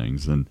good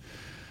things. And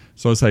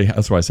so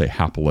that's why I say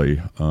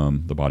happily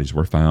the bodies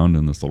were found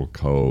in this little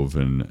cove,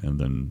 and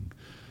then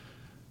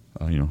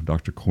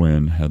Dr.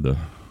 Quinn had the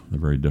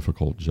very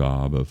difficult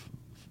job of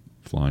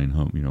flying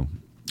home,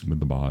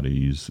 with the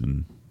bodies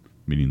and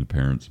meeting the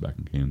parents back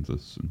in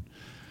Kansas and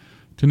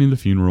attending the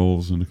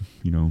funerals and,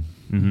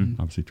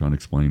 obviously trying to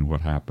explain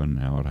what happened,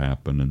 how it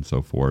happened, and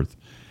so forth.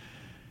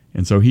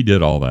 And so he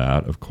did all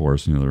that. Of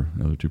course, the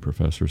other two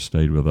professors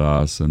stayed with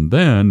us. And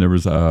then there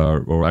was,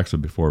 actually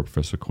before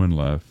Professor Quinn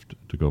left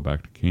to go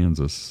back to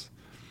Kansas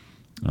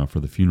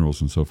for the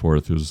funerals and so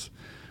forth,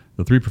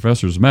 the three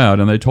professors met,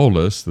 and they told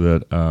us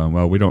that,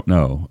 we don't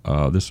know.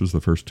 This was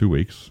the first 2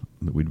 weeks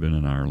that we'd been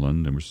in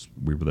Ireland, and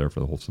we were there for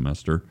the whole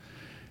semester.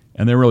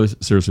 And they were really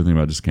seriously thinking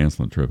about just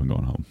canceling the trip and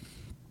going home.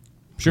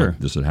 Sure. Like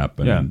this had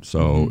happened. Yeah.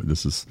 So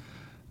this is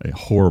a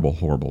horrible,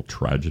 horrible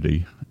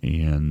tragedy,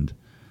 and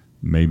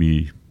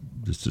maybe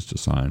this is just a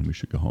sign we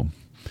should go home.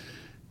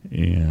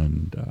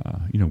 And,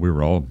 we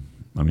were all,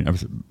 I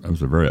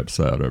was very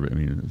upset.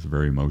 It was a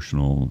very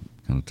emotional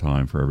kind of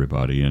time for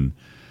everybody. And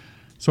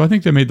so I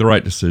think they made the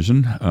right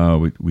decision.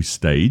 We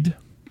stayed.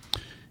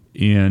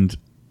 And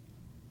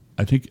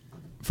I think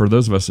for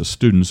those of us as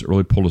students, it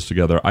really pulled us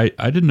together. I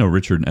didn't know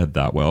Richard and Ed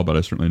that well, but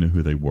I certainly knew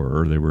who they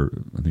were. They were,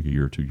 I think, a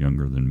year or two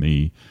younger than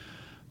me.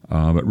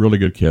 But really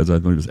good kids. I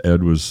believe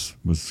Ed was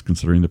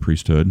considering the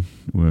priesthood.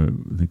 I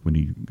think when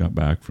he got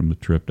back from the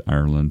trip to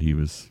Ireland, he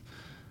was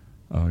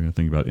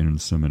think about entering the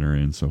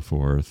seminary and so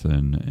forth.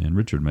 And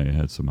Richard may have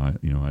had some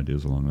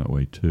ideas along that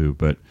way too.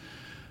 But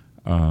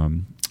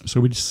so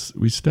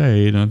we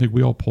stayed, and I think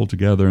we all pulled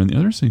together. And the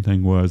interesting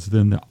thing was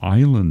then the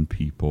island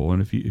people,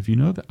 and if you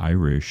know the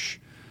Irish.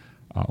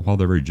 While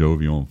they're very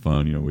jovial and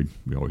fun,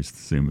 we always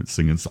see them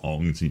singing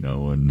songs,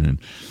 and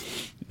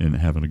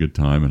having a good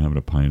time and having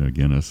a pint of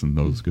Guinness and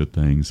those good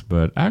things.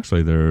 But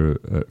actually, they're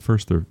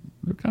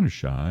kind of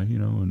shy,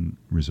 and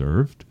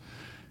reserved.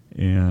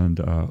 And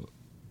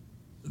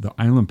the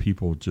island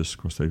people just, of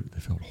course, they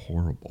felt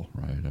horrible,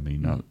 right? I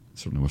mean,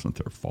 certainly wasn't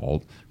their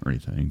fault or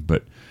anything,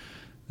 but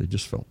they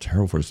just felt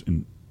terrible for us.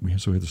 And we had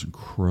this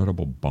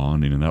incredible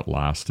bonding, and that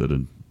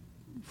lasted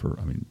for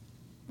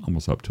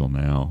almost up till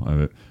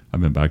now. I've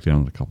been back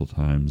down a couple of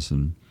times,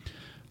 and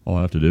all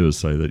I have to do is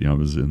say that I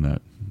was in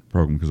that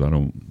program because I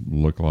don't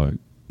look like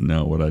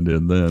now what I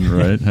did then,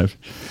 right?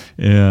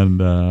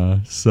 And they're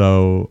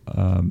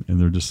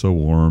just so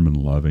warm and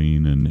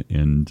loving,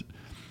 and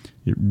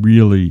it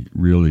really,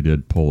 really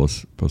did pull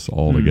us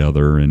all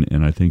together.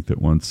 And I think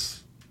that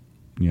once,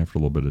 after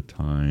a little bit of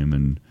time,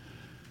 and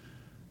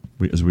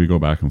as we go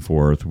back and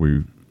forth,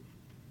 we're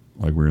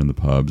in the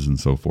pubs and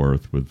so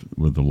forth with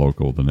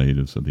the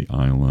natives of the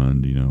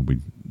island,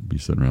 we'd be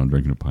sitting around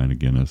drinking a pint of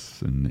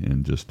Guinness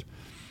and just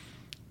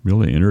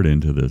really entered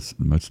into this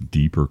much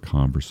deeper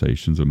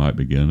conversations. It might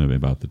begin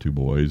about the two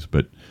boys,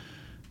 and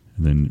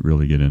then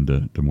really get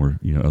into more,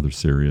 other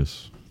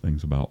serious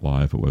things about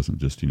life. It wasn't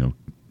just,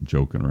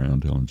 joking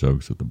around, telling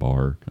jokes at the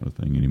bar kind of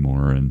thing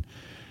anymore. And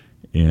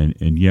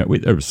yet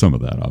there was some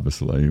of that,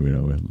 obviously. We had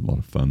a lot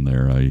of fun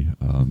there. I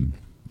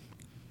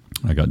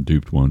got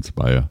duped once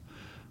by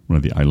one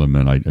of the island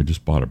men. I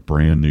just bought a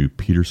brand new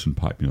Peterson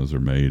pipe. Those are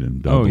made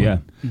in Dublin. Oh, yeah.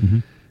 Mm-hmm.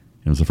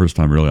 It was the first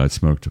time really I'd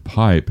smoked a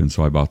pipe, and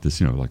so I bought this,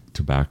 like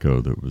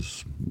tobacco that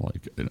was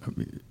like,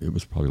 it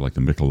was probably like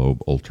the Michelob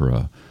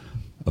Ultra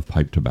of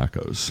pipe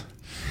tobaccos.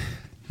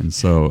 And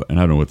so, and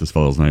I don't know what this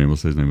fellow's name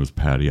was. His name was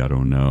Patty. I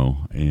don't know.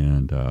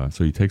 And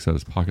so he takes out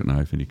his pocket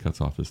knife and he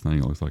cuts off this thing.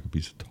 It looks like a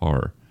piece of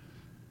tar.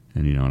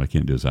 And, and I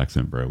can't do his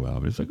accent very well.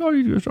 But he's like,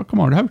 come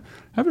on, have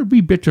a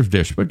wee bit of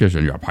this. Put this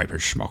in your pipe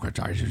and smoke it.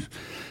 And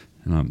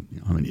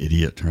I'm an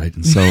idiot, right?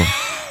 And so,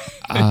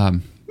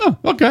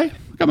 okay,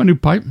 I got my new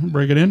pipe. I'll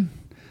break it in.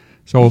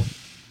 So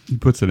he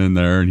puts it in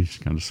there, and he's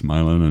kind of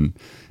smiling,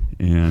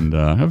 and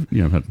I've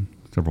had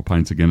several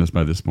pints of Guinness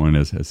by this point,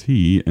 as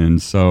he.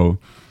 And so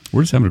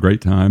we're just having a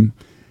great time.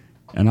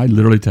 And I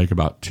literally take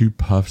about 2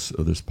 puffs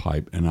of this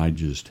pipe, and I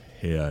just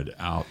head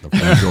out the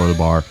front door of the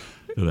bar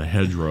to the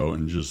hedgerow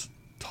and just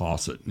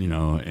toss it,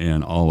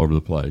 and all over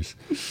the place.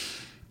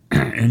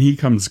 And he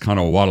comes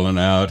kind of waddling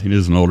out. He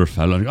is an older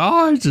fellow.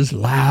 He's just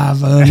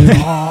laughing.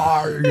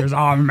 He goes,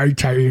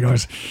 matey.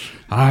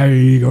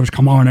 He goes,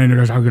 come on in. He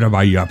goes, I'm going to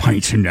buy you a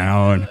pint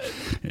now.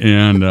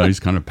 And he's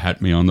kind of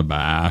patting me on the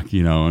back,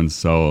 And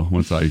so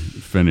once I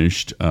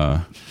finished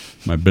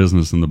my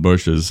business in the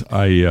bushes,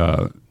 we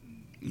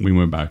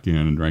went back in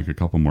and drank a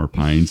couple more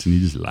pints, and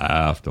he just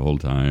laughed the whole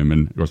time.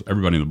 And of course,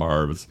 everybody in the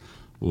bar was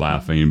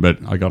laughing, but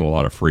I got a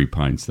lot of free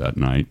pints that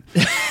night.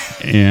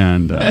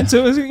 And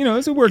so it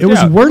was worth it.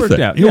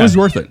 It was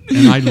worth it.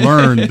 And I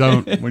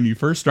learned, when you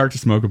first start to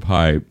smoke a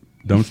pipe,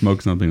 don't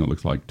smoke something that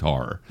looks like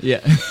tar. Yeah.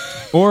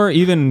 Or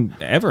even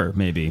ever,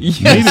 maybe.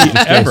 Maybe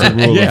ever.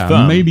 Rule of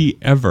thumb. Maybe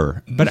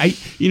ever. But I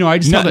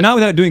just not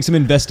without doing some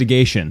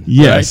investigation.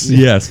 Yes, right?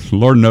 yes.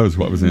 Lord knows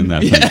what was in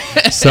that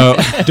thing. So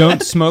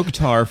don't smoke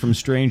tar from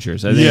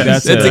strangers. I think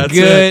that's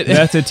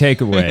a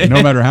takeaway.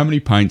 No matter how many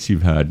pints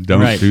you've had,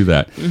 don't do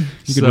that.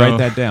 You could write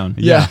that down.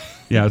 Yeah.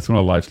 Yeah, it's one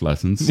of life's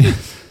lessons.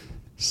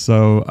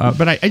 So,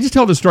 but I just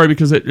tell the story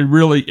because it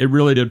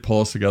really did pull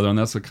us together, and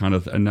that's the kind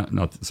of, and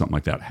not something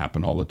like that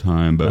happened all the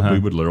time, but we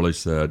would literally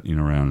sit,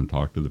 around and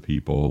talk to the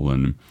people,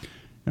 and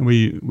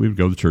we would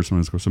go to church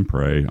sometimes, of course, and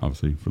pray,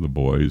 obviously for the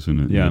boys, and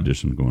in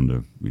addition to going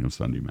to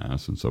Sunday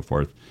mass and so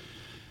forth.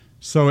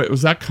 So it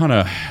was that kind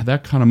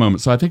of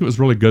moment. So I think it was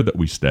really good that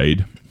we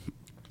stayed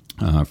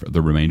for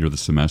the remainder of the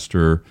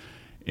semester.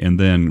 And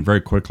then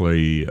very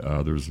quickly,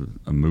 there was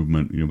a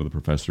movement, with the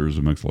professors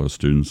amongst a lot of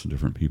students and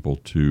different people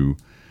to.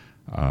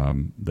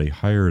 They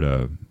hired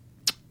a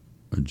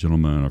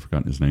gentleman, I've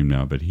forgotten his name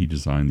now, but he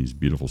designed these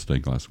beautiful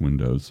stained glass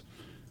windows,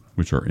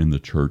 which are in the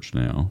church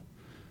now.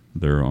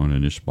 They're on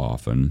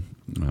Inishboffen.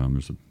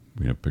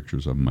 We have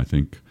pictures of them, I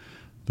think,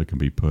 that can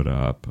be put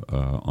up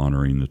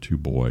honoring the 2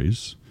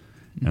 boys.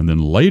 And then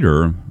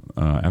later,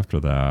 after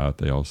that,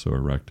 they also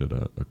erected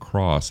a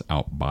cross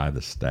out by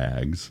the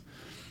stags,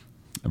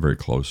 very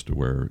close to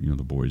where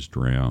the boys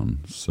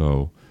drowned.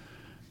 So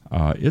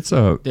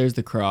there's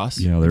the cross.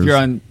 Yeah, if you're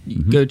on,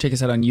 go check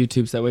us out on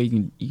YouTube, so that way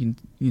you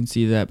can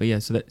see that. But yeah,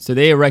 so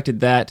they erected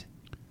that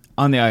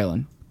on the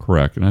island.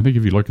 Correct, and I think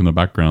if you look in the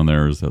background,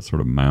 there is that sort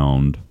of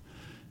mound,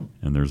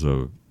 and there's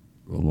a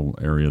little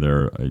area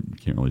there. I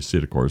can't really see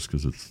it, of course,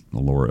 because it's a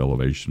lower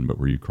elevation, but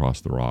where you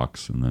cross the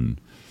rocks, and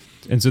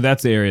so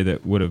that's the area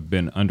that would have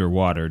been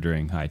underwater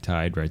during high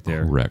tide, right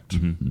there. Correct,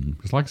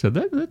 because like I said,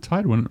 that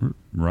tide wouldn't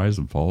rise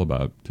and fall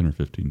about 10 or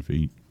 15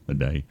 feet a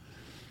day.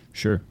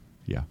 Sure.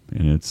 Yeah,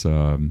 and it's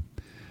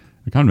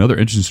kind of another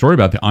interesting story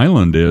about the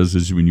island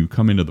is when you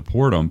come into the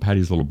port on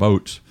Patty's little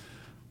boat,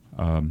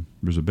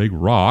 there's a big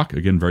rock,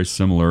 again, very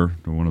similar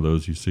to one of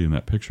those you see in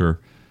that picture,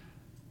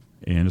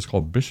 and it's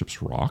called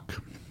Bishop's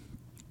Rock.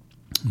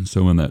 And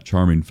so when that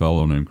charming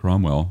fellow named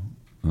Cromwell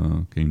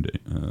came to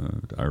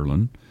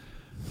Ireland,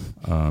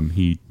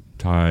 he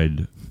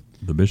tied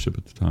the bishop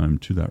at the time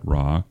to that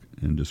rock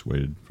and just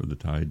waited for the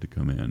tide to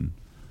come in.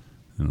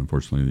 And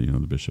unfortunately,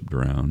 the bishop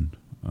drowned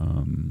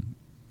on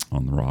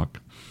the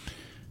rock,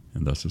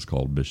 and thus it's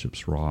called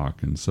Bishop's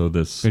Rock. And so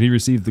this... But he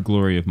received the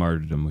glory of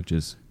martyrdom, which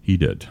is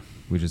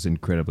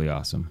incredibly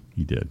awesome.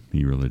 He did.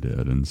 He really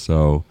did. And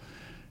so,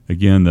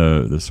 again,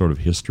 the sort of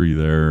history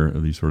there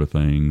of these sort of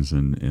things,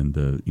 and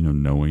the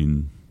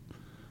knowing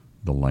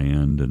the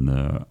land, and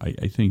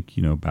I think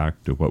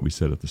back to what we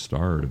said at the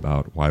start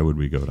about why would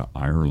we go to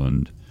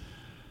Ireland.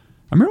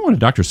 I remember one of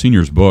Dr.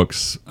 Senior's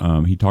books.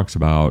 He talks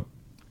about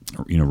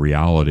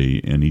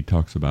reality, and he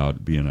talks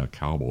about being a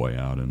cowboy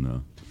out in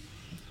the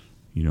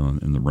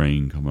in the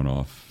rain coming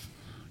off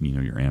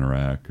your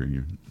anorak or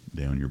your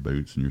down your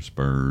boots and your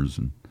spurs,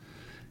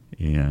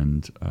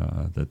 and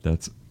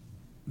that's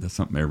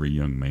something every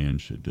young man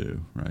should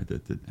do, right?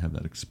 That have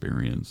that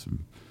experience of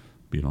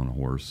being on a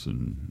horse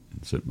and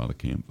sitting by the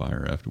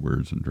campfire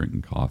afterwards and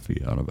drinking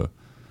coffee out of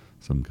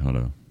some kind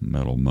of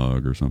metal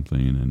mug or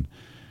something.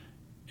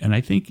 And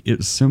I think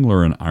it's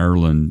similar in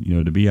Ireland,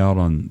 to be out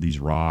on these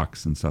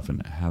rocks and stuff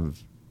and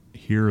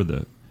hear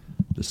the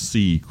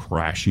sea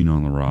crashing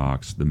on the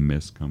rocks, the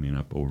mist coming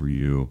up over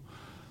you,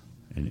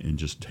 and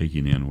just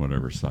taking in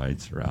whatever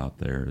sights are out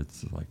there.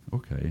 It's like,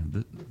 okay,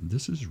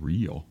 this is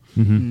real.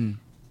 Mm-hmm.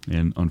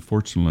 And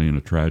unfortunately, in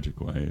a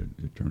tragic way,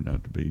 it turned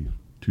out to be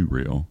too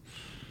real.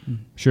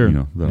 Sure.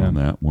 On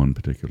that one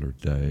particular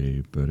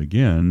day. But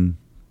again,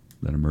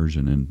 that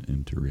immersion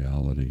into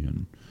reality.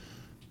 And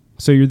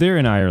so you're there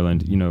in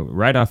Ireland,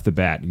 right off the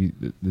bat.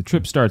 The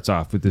trip starts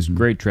off with this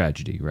great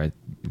tragedy, right?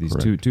 These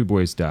two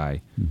boys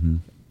die. Mm-hmm.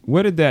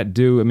 What did that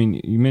do? I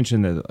mean, you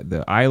mentioned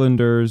the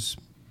Islanders,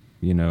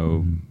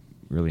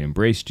 really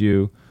embraced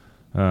you.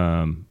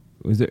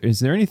 Is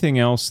there anything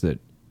else that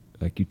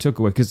you took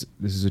away? Because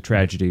this is a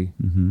tragedy,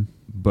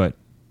 but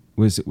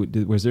was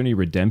there any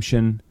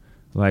redemption,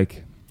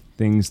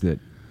 things that?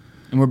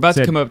 And we're about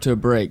to come up to a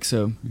break,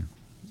 so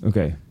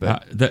okay.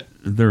 But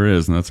there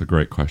is, and that's a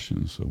great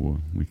question. So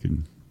we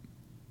can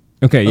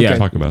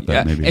talk about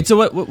that maybe. And so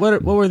what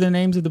were the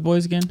names of the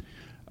boys again?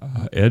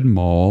 Ed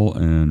Mall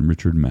and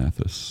Richard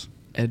Mathis.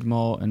 Ed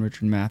Mall and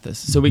Richard Mathis.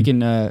 So we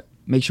can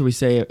make sure we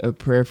say a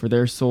prayer for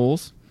their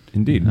souls.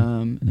 Indeed.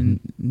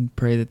 And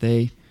pray that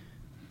they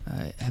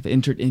have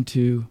entered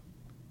into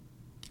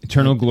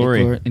eternal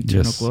glory.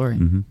 Eternal glory.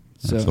 Mm-hmm.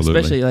 So Absolutely.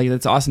 especially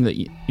that's awesome that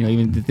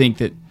even to think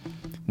that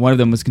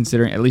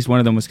at least one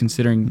of them was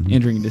considering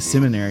entering into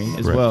seminary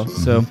as well.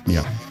 So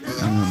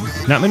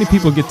not many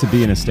people get to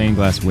be in a stained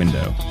glass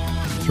window.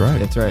 That's right.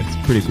 That's right.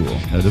 It's pretty cool.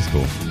 That is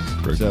cool.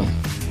 Very So cool.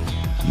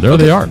 There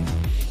they are.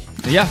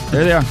 yeah,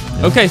 there they are.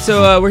 Yeah. Okay,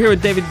 so we're here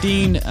with David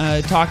Dean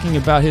talking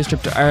about his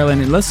trip to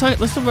Ireland, and let's talk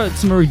about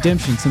some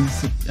redemption, some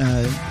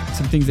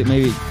things that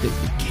maybe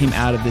that came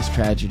out of this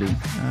tragedy.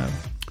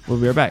 We'll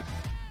be right back.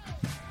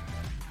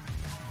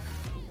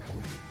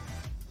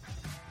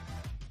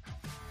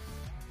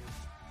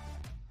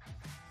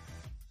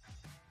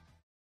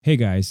 Hey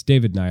guys,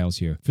 David Niles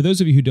here. For those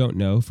of you who don't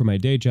know, for my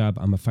day job,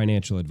 I'm a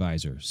financial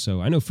advisor,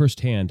 so I know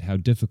firsthand how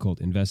difficult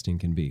investing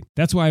can be.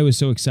 That's why I was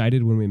so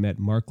excited when we met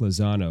Mark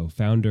Lozano,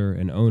 founder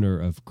and owner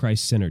of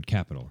Christ-Centered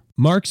Capital.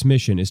 Mark's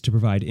mission is to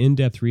provide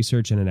in-depth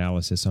research and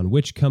analysis on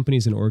which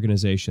companies and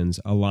organizations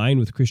align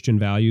with Christian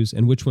values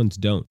and which ones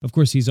don't. Of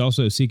course, he's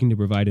also seeking to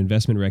provide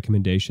investment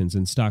recommendations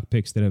and stock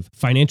picks that have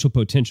financial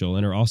potential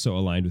and are also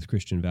aligned with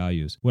Christian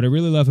values. What I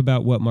really love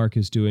about what Mark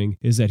is doing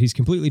is that he's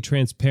completely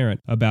transparent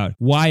about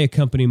why a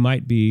company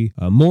might be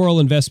a moral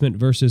investment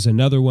versus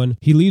another one.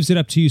 He leaves it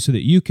up to you so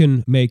that you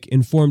can make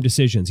informed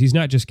decisions. He's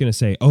not just going to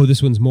say, oh,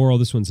 this one's moral,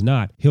 this one's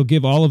not. He'll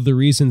give all of the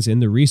reasons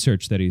in the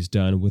research that he's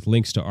done with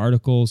links to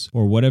articles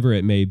or whatever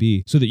it may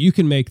be, so that you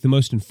can make the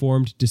most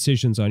informed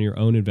decisions on your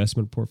own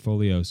investment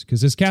portfolios.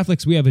 Because as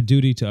Catholics, we have a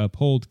duty to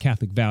uphold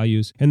Catholic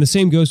values, and the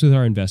same goes with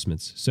our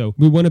investments. So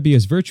we want to be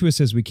as virtuous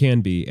as we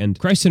can be, and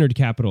Christ-Centered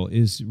Capital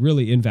is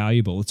really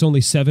invaluable. It's only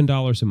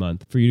 $7 a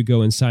month for you to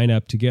go and sign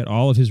up to get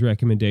all of his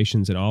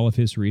recommendations and all of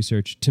his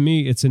research. To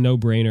me, it's a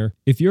no-brainer.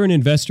 If you're an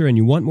investor and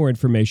you want more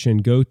information,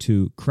 go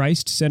to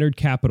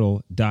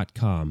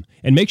christcenteredcapital.com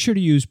and make sure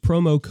to use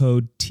promo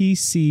code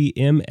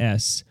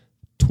TCMS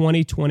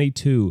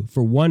 2022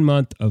 for 1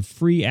 month of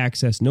free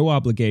access, no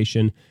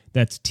obligation.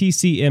 That's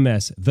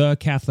TCMS, The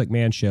Catholic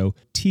Man Show,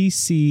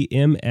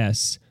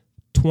 TCMS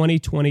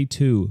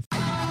 2022.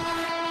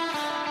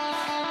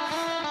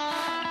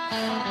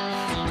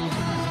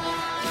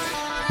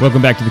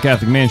 Welcome back to the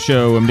Catholic Man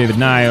Show. I'm David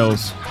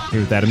Niles,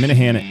 here with Adam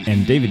Minahan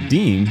and David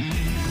Dean.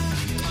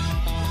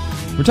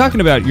 We're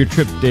talking about your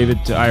trip,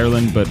 David, to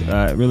Ireland, but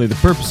really the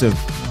purpose of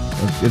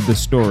the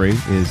story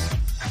is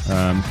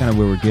kind of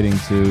where we're getting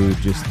to,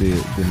 just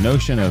the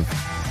notion of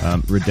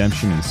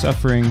redemption and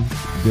suffering,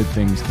 good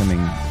things coming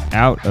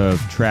out of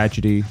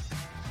tragedy.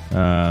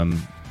 And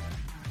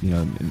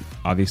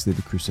obviously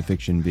the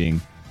crucifixion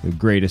being the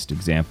greatest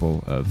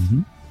example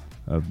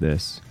of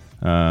this.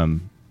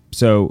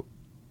 So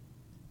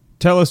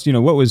tell us,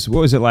 what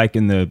was it like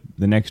in the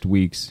next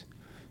weeks,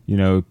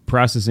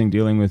 processing,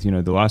 dealing with,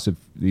 the loss of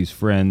these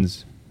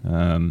friends?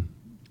 Well,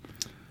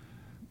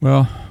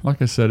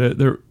 like I said,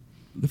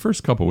 the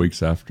first couple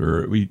weeks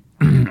after, we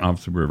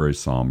obviously were very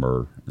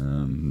somber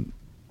and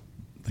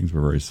things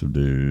were very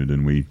subdued,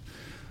 and we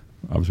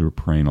obviously were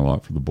praying a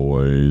lot for the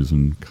boys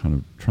and kind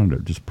of trying to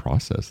just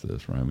process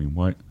this, right? I mean,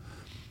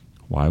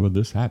 why would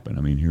this happen?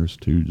 I mean, here's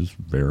two just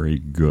very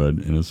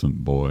good,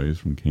 innocent boys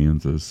from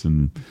Kansas,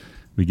 and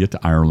we get to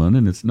Ireland,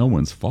 and it's no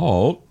one's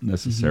fault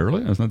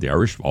necessarily. It's not the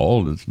Irish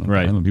fault. It's not the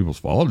Ireland people's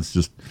fault. It's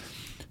just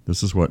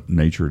this is what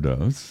nature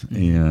does,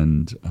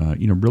 and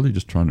really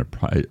just trying to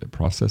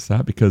process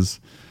that because,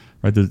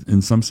 right,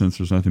 in some sense,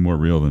 there's nothing more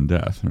real than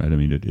death, right? I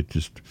mean, it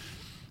just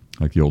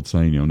like the old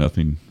saying,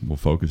 nothing will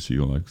focus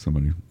you like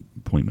somebody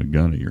pointing a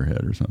gun at your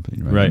head or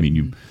something, right? I mean,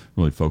 you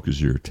really focus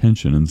your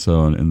attention, and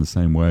so in the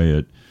same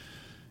way,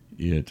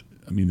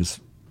 this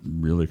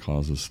really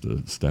caused us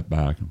to step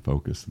back and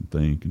focus and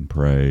think and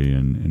pray,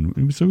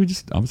 and so we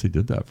just obviously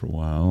did that for a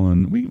while,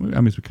 and we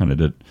kind of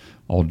did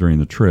all during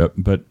the trip,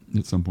 but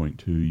at some point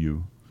too,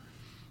 you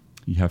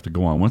have to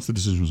go on. Once the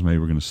decision was made,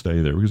 we're going to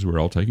stay there because we're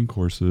all taking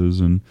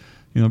courses, and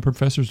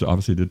professors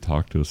obviously did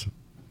talk to us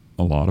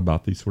a lot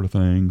about these sort of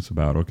things,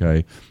 about,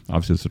 okay,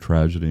 obviously it's a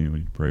tragedy and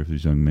we pray for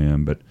these young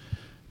men, but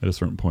at a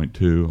certain point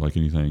too, like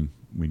anything,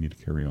 we need to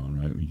carry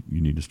on, right?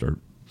 You need to start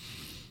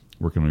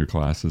working on your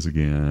classes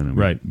again, and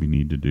we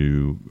need to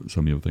do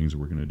some of the things that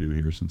we're going to do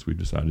here since we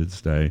decided to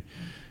stay.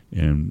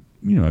 And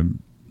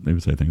they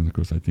would say things, of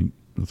course, I think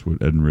that's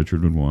what Ed and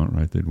Richard would want,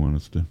 right? They'd want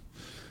us to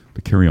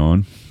carry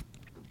on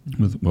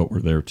with what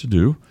we're there to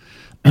do.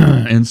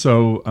 And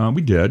so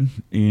we did,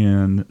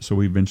 and so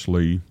we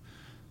eventually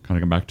kind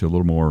of got back to a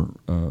little more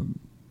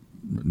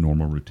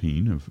normal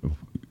routine of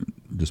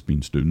just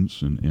being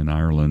students in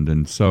Ireland.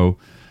 And so,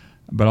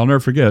 but I'll never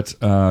forget,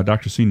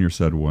 Dr. Senior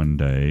said one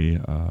day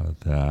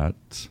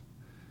that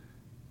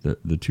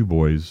the two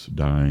boys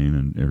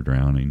dying or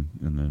drowning,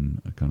 and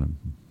then kind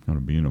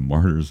of being a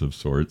martyrs of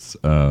sorts,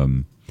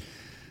 that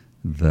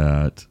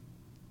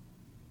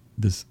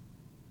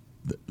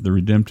the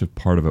redemptive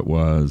part of it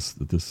was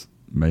that this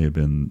may have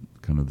been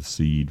kind of the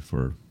seed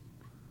for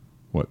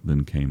what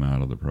then came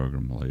out of the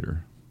program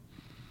later,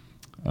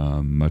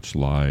 much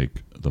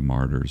like the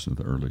martyrs of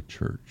the early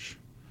church.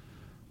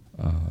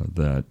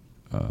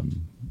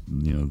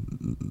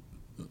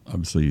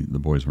 Obviously the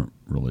boys weren't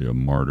really a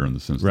martyr in the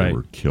sense they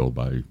were killed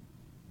by.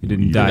 They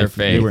didn't die.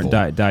 They weren't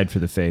died for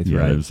the faith. Yeah,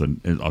 right? It was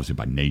obviously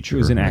by nature. It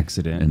was an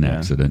accident. An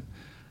accident,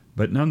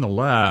 but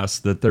nonetheless,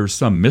 that there's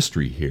some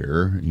mystery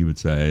here. He would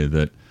say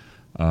that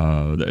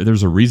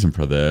there's a reason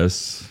for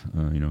this.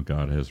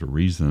 God has a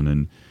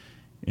reason,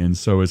 and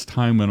so as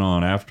time went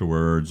on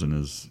afterwards, and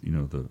as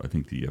I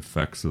think the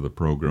effects of the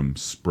program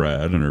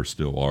spread, and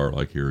still are,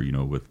 like here,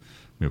 with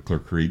Clear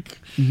Creek,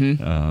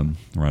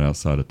 right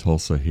outside of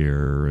Tulsa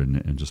here,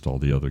 and just all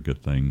the other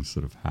good things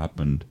that have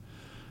happened.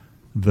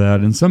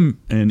 That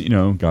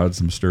in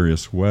God's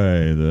mysterious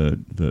way,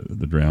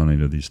 the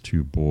drowning of these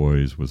two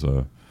boys was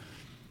a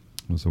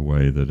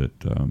way that it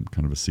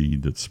kind of a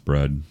seed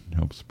that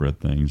helped spread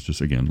things. Just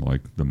again,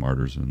 like the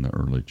martyrs in the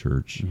early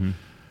church.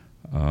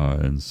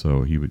 And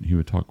so he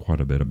would talk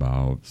quite a bit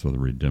about the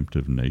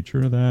redemptive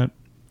nature of that,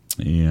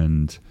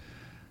 and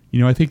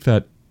I think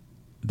that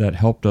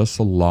helped us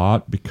a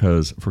lot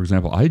because, for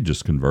example, I had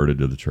just converted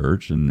to the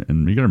church, and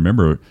you got to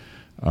remember,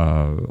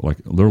 like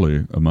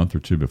literally a month or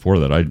two before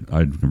that,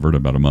 I'd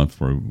converted about a month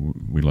before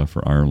we left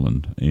for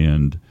Ireland,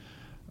 and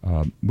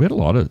we had a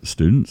lot of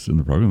students in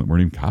the program that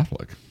weren't even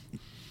Catholic.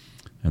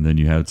 And then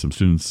you had some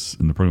students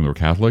in the program that were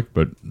Catholic,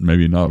 but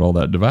maybe not all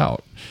that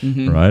devout,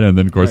 right? And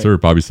then, of course, there were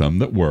probably some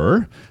that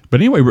were.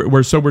 But anyway,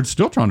 we're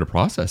still trying to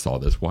process all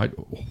this. Why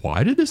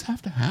did this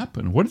have to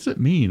happen? What does it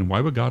mean?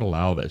 Why would God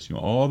allow this?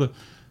 All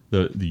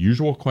the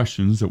usual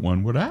questions that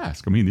one would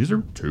ask. I mean, these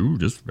are two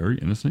just very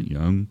innocent,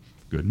 young,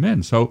 good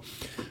men. So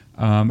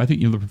I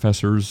think the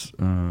professors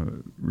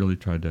really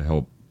tried to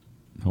help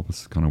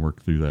us kind of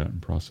work through that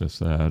and process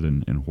that,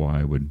 and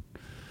why would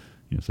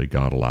say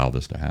God allow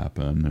this to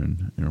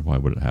happen, and why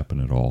would it happen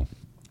at all?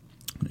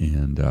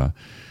 And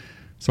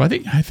so I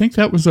think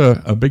that was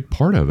a big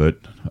part of it.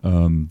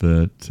 And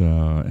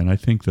I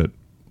think that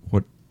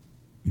what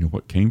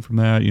came from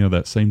that,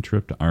 that same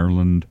trip to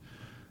Ireland,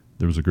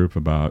 there was a group of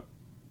about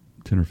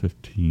 10 or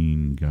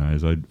 15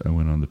 guys. I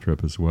went on the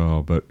trip as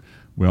well, but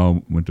we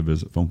all went to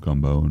visit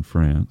Foncombeau in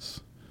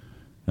France.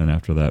 And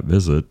after that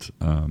visit,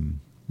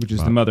 which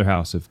is the mother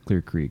house of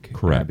Clear Creek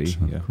Abbey.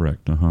 Yeah.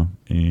 Correct.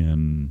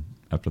 And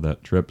after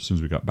that trip, as soon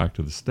as we got back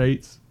to the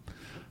States,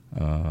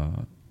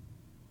 about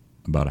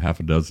a half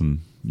a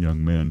dozen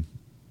young men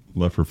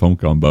left for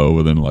Foncombeau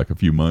within like a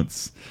few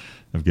months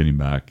of getting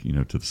back,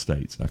 to the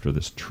States after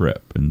this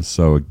trip. And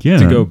so again,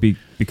 to go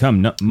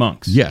become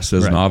monks. Yes,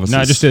 as novices.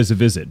 Not just as a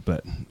visit,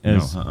 but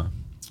as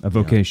a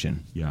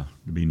vocation. Yeah,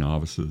 to be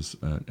novices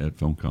at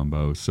Film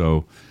Combo.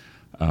 So,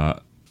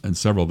 and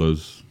several of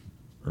those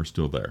are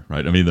still there,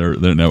 right? I mean, they're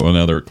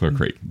now they're at Clear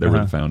Creek. They were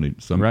the founding,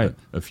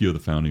 a few of the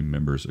founding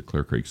members at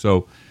Clear Creek.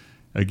 So,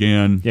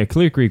 again, Yeah,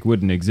 Clear Creek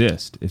wouldn't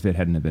exist if it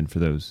hadn't have been for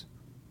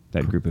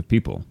that group of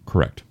people.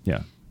 correct.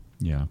 Yeah.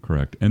 Yeah,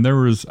 correct. And there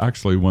was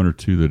actually one or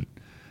two that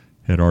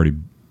had already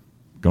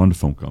gone to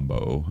Film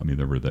Combo. I mean,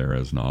 they were there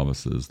as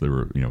novices. They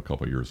were, a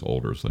couple of years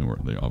older, so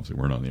they obviously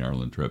weren't on the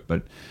Ireland trip.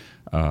 But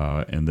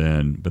but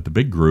the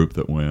big group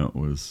that went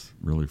was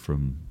really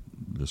from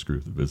this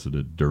group that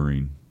visited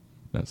during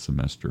that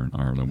semester in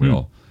Ireland.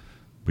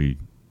 We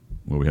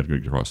had to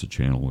go across the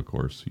channel, of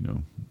course,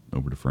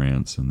 over to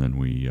France, and then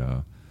we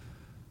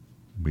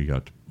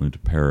went to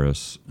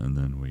Paris, and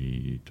then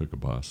we took a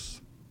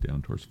bus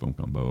down towards Film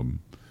Combo.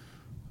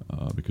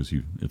 Because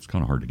it's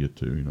kind of hard to get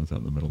to, it's out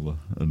in the middle of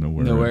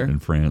nowhere in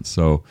France.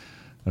 So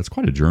that's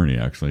quite a journey,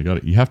 actually.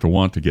 You have to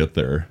want to get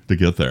there,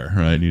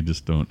 right? You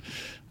just don't.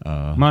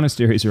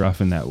 Monasteries are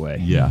often that way.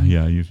 Yeah,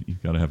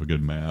 you've got to have a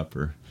good map.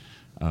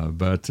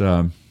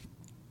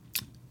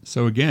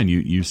 So again,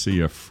 you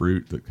see a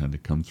fruit that kind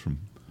of comes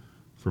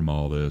from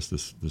all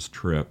this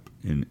trip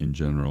in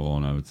general,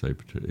 and I would say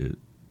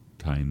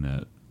tying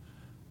that,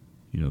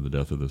 the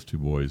death of those two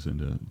boys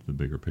into the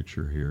bigger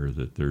picture here,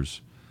 that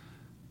there's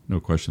no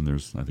question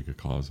there's, I think, a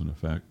cause and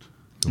effect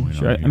going on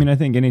here. I mean, I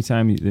think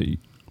anytime that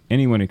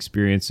anyone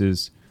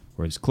experiences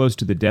or is close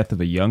to the death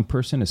of a young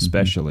person,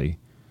 especially,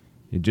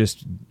 it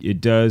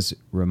does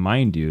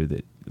remind you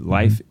that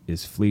life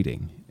is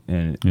fleeting.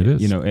 And,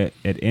 it is.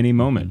 At any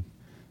moment,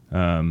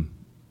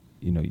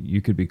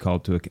 you could be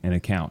called to an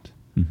account.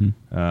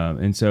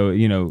 And so,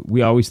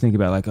 we always think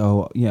about like,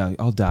 oh, yeah,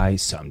 I'll die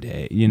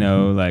someday,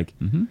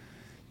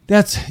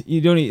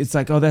 it's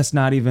like, oh, that's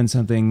not even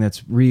something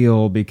that's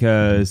real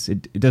because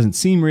it doesn't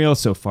seem real,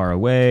 so far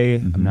away.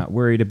 I'm not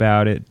worried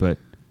about it, but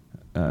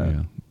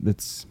it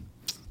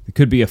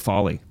could be a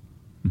folly,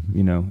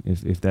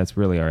 if that's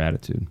really our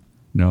attitude.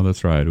 No,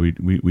 that's right.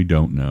 We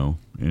don't know.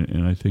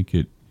 And I think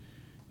it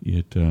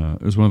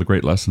was one of the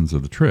great lessons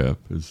of the trip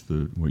is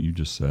what you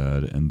just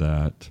said. And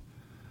that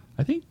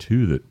I think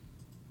too, that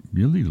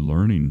really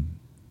learning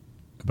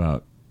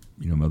about,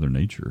 Mother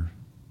Nature.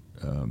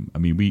 I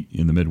mean, we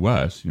in the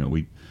Midwest,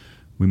 we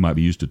might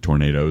be used to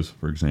tornadoes,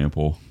 for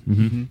example,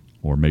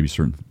 or maybe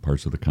certain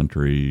parts of the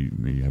country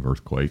maybe have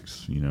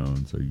earthquakes,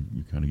 and so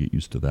you kind of get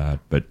used to that.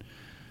 But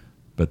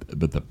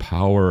the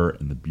power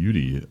and the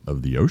beauty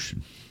of the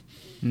ocean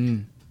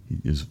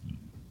is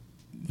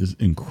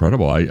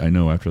incredible. I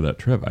know after that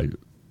trip,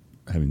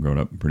 having grown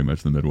up pretty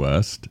much in the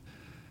Midwest,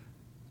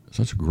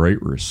 such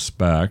great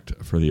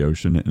respect for the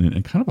ocean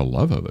and kind of a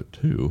love of it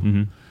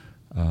too.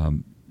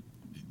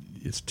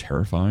 It's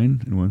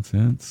terrifying in one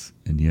sense,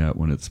 and yet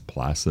when it's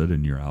placid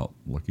and you're out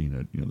looking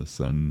at the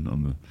sun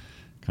on the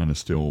kind of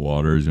still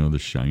waters, the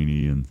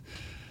shiny and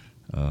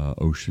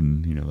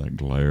ocean, that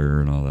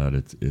glare and all that,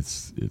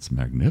 it's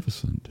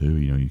magnificent too.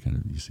 You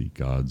see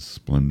God's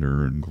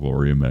splendor and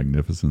glory and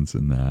magnificence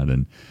in that,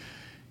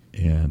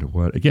 and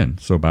what again?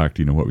 So back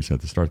to what we said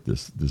at the start,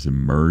 this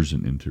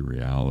immersion into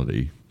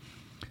reality,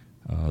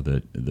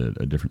 that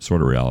a different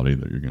sort of reality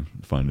that you're going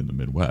to find in the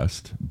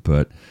Midwest,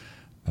 but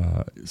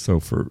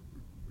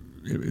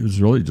it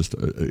was really just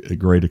a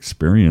great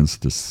experience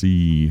to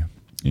see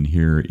and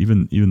hear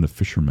even the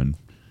fishermen.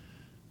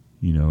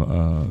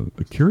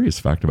 A curious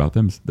fact about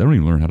them is they don't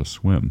even learn how to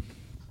swim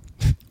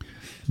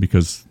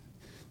because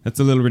that's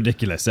a little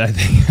ridiculous. I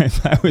think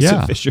if I was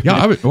a fisherman,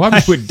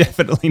 I would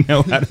definitely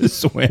know how to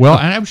swim. Well,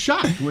 and I'm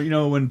shocked.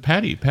 When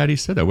Patty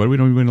said that, we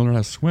don't even learn how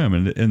to swim,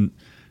 and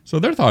so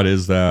their thought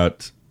is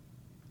that,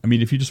 I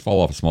mean, if you just fall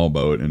off a small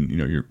boat and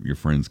your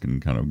friends can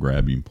kind of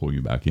grab you and pull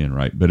you back in,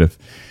 right?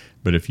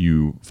 But if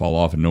you fall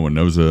off and no one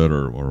knows it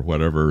or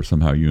whatever,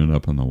 somehow you end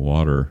up in the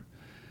water,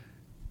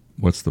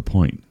 what's the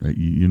point? Right?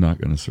 You're not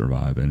going to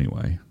survive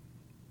anyway.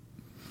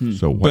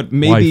 So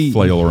why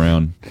flail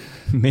around?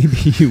 Maybe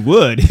you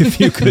would if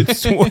you could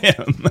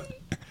swim.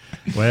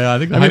 Well, I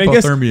think I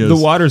guess the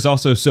water's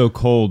also so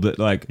cold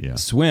that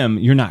swim,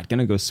 you're not going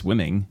to go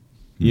swimming.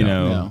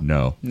 No.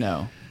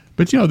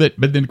 But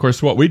But then of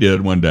course what we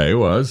did one day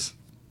was,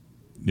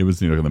 it was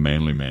the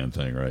manly man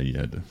thing, right? You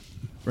had to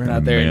run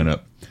out there, man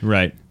up,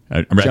 right?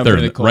 Right there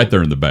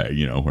in the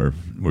bay, where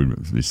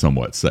we'd be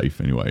somewhat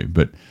safe anyway.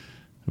 But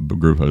a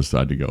group of us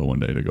decided to go one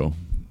day to go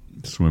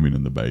swimming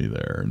in the bay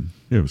there, and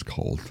it was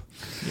cold.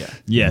 Yeah.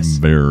 Yes.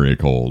 Very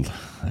cold.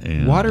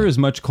 And water is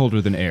much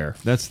colder than air.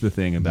 That's the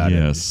thing about it.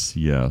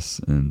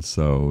 Yes. And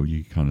so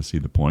you kind of see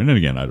the point. And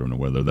again, I don't know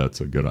whether that's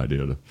a good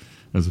idea to,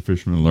 as a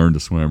fisherman, learn to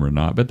swim or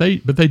not. But they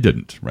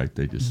didn't, right?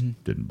 They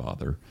just didn't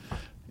bother.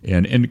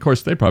 And of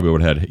course they probably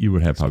would have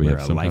probably wear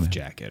have a some life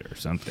jacket or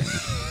something.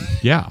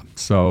 Yeah.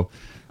 So,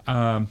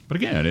 but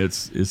again,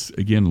 it's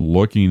again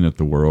looking at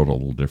the world a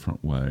little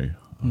different way.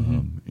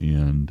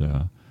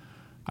 And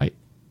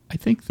I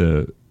think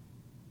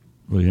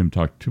really haven't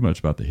talked too much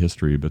about the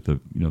history, but the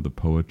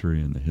poetry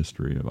and the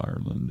history of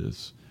Ireland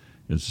is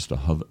just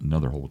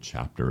another whole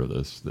chapter of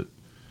this that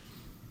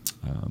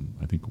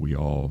I think we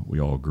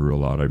all grew a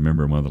lot. I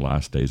remember one of the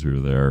last days we were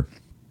there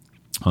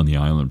on the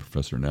island,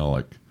 Professor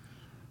Nellick,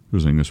 who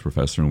was an English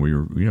professor, and we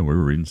were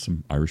reading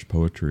some Irish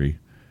poetry,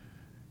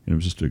 and it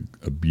was just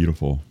a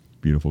beautiful,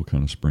 beautiful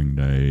kind of spring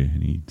day.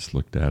 And he just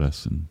looked at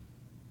us and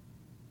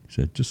he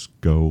said, "Just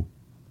go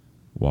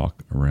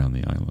walk around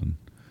the island,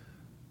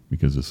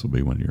 because this will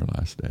be one of your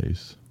last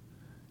days,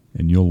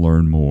 and you'll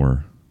learn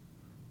more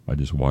by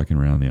just walking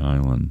around the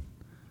island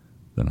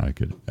than I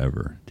could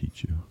ever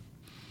teach you."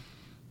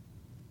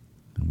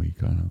 And we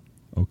kind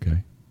of,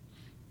 okay.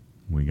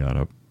 We got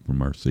up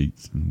from our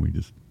seats and we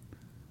just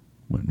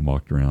went and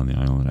walked around the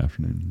island that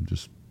afternoon,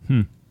 just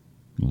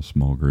little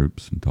small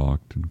groups, and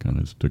talked and kind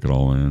of just took it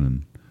all in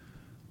and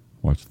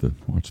watched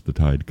the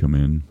tide come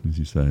in, as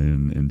you say,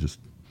 and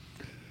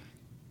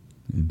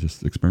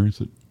just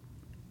experience it.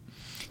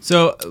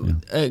 So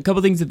a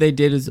couple things that they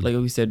did is, like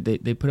we said,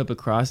 they put up a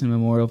cross and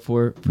memorial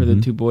for the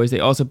two boys. They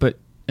also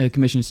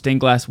commissioned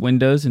stained glass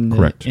windows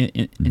Correct.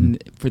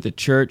 For the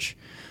church.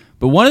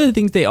 But one of the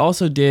things they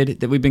also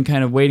did that we've been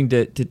kind of waiting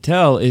to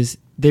tell is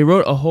they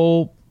wrote a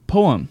whole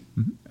poem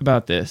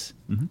about this.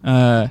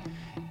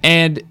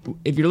 And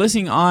if you're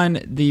listening on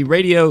the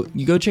radio,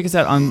 you go check us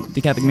out on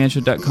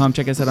thecatholicmanshow.com.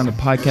 Check us out on the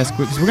podcast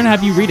group, because we're going to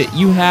have you read it.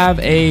 You have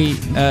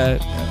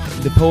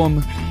the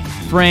poem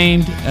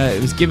framed.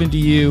 It was given to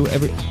you.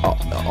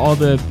 All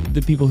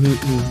the people who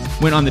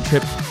went on the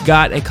trip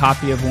got a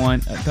copy of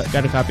one.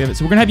 Got a copy of it.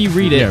 So we're gonna have you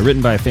read it. Yeah,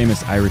 written by a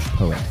famous Irish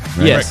poet.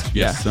 Right? Yes. Correct.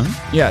 Yes.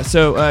 Yeah.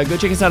 So go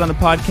check us out on the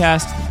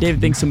podcast.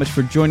 David, thanks so much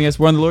for joining us.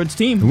 We're on the Lord's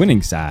The team.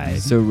 winning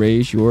side. So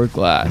raise your And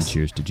glass.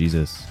 cheers to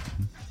Jesus.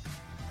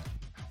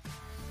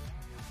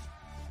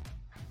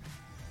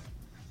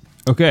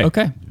 Okay.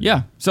 Okay.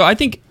 Yeah. So I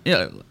think.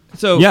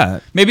 So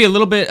Yeah. maybe a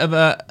little bit of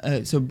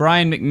a. So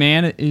Brian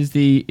McMahon is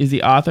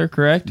the author,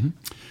 correct?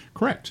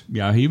 Correct.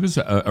 Yeah, he was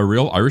a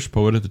real Irish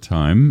poet at the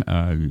time.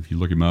 If you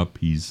look him up,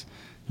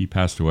 he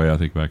passed away, I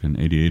think, back in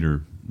 '88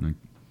 or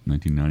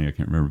 1990. I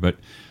can't remember, but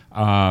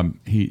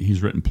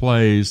he's written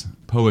plays,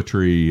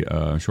 poetry,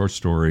 short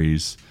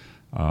stories.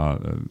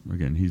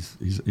 Again,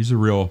 he's a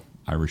real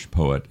Irish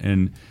poet,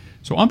 and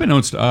so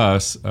unbeknownst to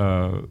us,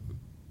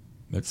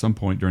 at some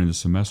point during the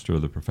semester,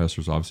 the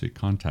professors obviously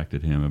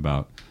contacted him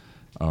about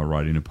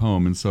writing a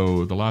poem. And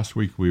so the last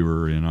week we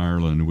were in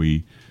Ireland,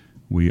 we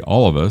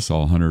all of us,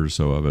 all 100 or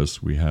so of us,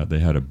 they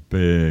had a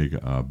big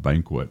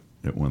banquet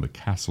at one of the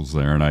castles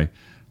there, and I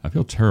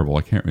feel terrible.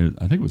 I can't remember.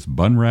 I think it was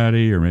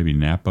Bunratty or maybe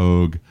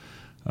Napogue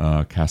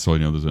Castle.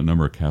 There's a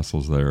number of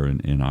castles there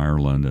in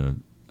Ireland, a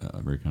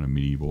very kind of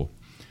medieval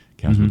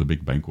castle with the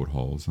big banquet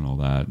halls and all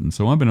that. And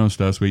so unbeknownst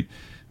to us,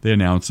 they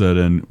announce it,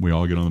 and we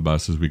all get on the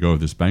buses. We go to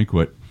this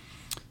banquet,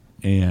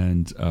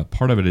 and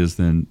part of it is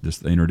then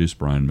they introduce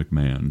Brian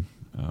McMahon,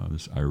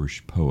 this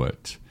Irish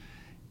poet,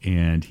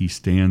 and he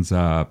stands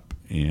up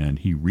and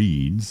he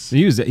reads. So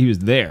he was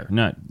there,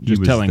 not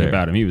just telling there.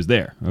 about him. He was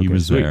there. Okay, He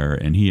was sweet. there,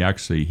 and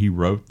he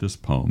wrote this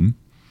poem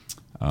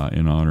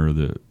in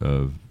honor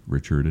of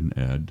Richard and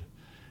Ed,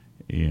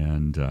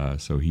 and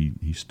so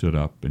he stood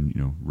up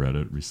and read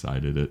it,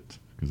 recited it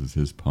because it's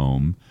his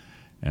poem,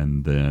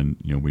 and then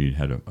we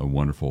had a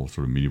wonderful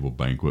sort of medieval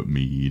banquet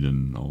mead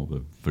and all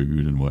the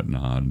food and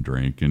whatnot and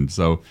drink, and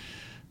so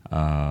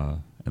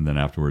and then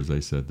afterwards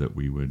they said that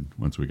we would,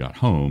 once we got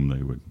home,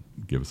 they would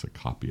give us a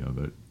copy of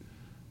it.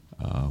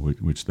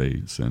 Which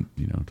they sent,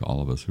 to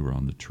all of us who were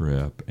on the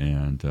trip,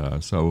 and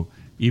so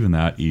even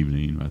that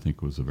evening, I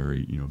think, was a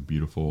very,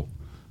 beautiful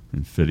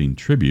and fitting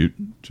tribute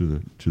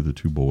to the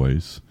two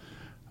boys,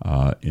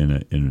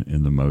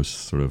 in the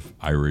most sort of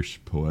Irish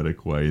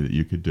poetic way that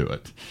you could do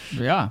it.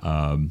 Yeah.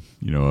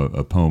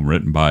 A poem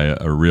written by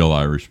a real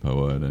Irish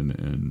poet,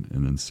 and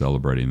then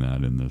celebrating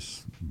that in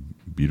this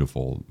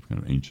beautiful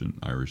kind of ancient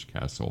Irish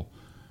castle.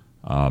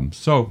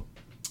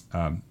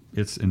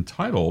 It's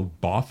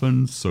entitled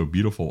 "Boffin's So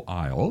Beautiful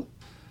Isle,"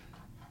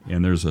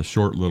 and there's a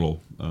short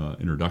little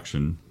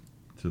introduction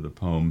to the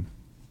poem.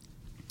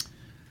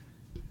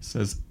 It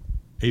says,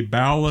 "A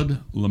ballad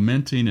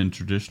lamenting in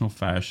traditional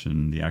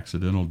fashion the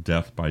accidental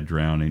death by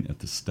drowning at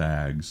the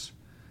Stags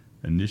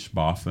in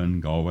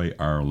Nishboffin, Galway,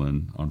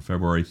 Ireland, on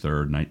February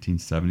 3rd,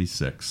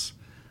 1976,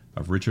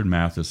 of Richard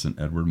Mathis and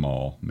Edward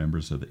Mall,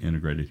 members of the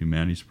Integrated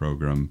Humanities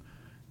Program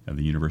at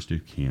the University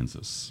of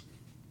Kansas."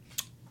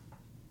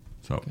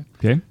 So,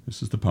 Okay.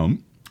 this is the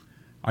poem.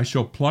 "I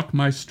shall pluck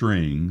my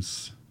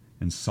strings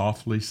and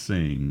softly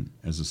sing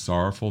as a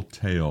sorrowful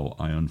tale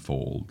I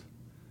unfold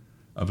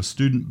of a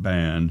student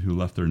band who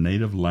left their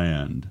native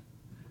land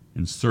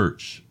in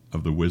search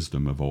of the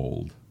wisdom of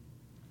old.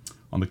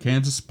 On the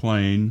Kansas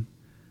plain,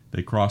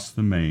 they crossed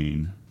the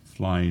main,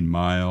 flying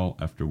mile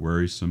after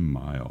wearisome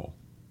mile,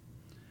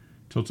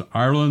 till to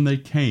Ireland they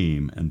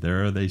came, and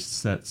there they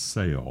set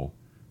sail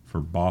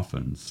for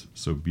Boffin's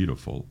so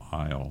beautiful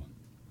isle.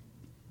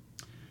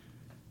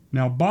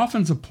 Now,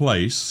 Boffin's a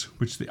place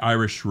which the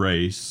Irish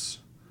race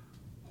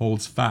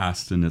holds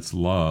fast in its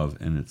love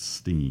and its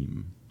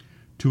steam.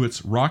 To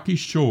its rocky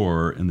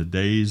shore in the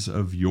days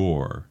of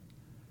yore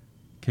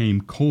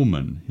came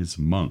Colman, his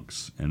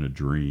monks, and a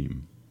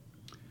dream.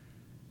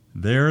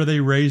 There they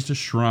raised a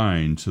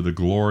shrine to the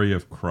glory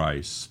of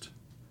Christ.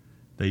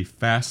 They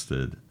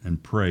fasted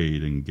and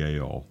prayed in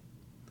gale.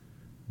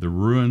 The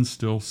ruins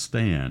still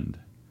stand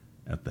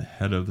at the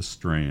head of the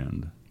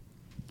strand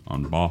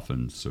on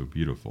Boffin's so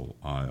beautiful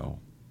isle.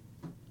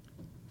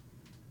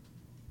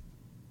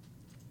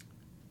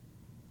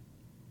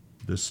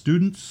 The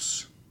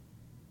students,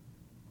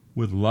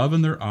 with love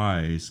in their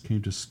eyes,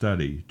 came to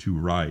study, to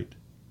write,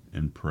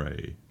 and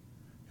pray.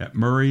 At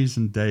Murray's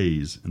and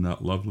Day's in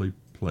that lovely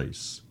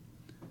place,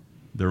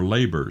 their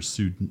labors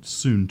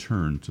soon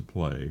turned to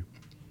play.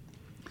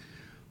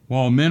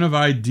 While men of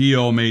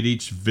ideal made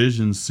each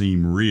vision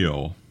seem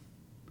real,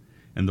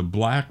 and the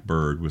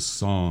blackbird with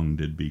song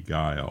did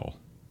beguile,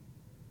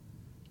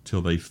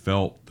 till they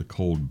felt the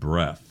cold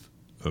breath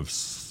of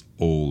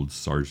old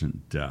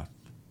Sergeant Death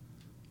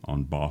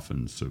on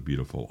Boffin's so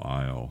beautiful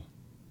isle.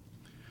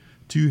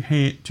 Two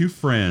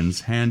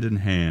friends, hand in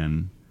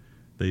hand,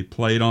 they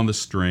played on the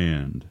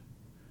strand.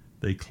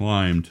 They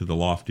climbed to the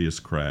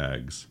loftiest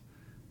crags.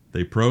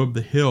 They probed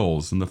the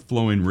hills and the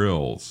flowing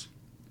rills,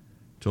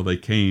 till they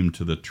came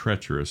to the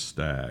treacherous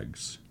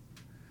stags.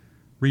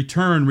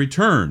 Return,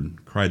 return,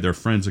 cried their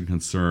friends in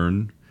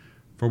concern,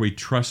 for we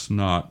trust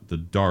not the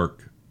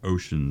dark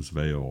ocean's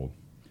veil.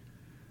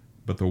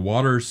 But the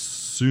waters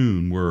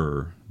soon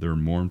were their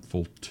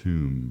mournful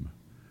tomb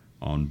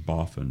on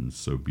Boffin's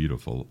so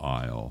beautiful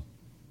isle.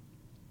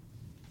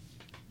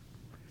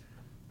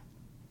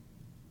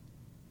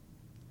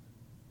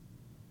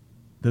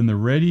 Then the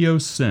radio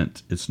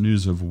sent its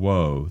news of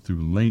woe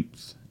through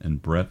length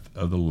and breadth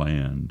of the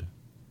land,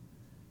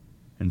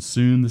 and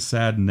soon the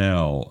sad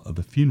knell of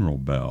the funeral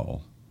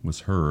bell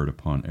was heard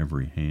upon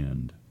every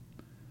hand.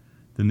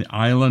 Then the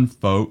island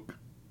folk,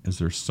 as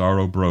their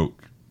sorrow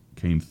broke,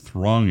 came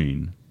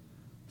thronging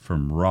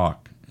from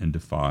rock and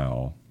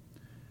defile,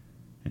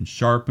 and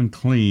sharp and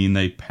clean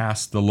they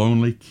passed the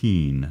lonely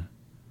keen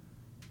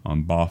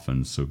on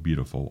Boffin's so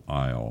beautiful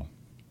isle.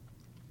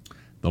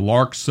 The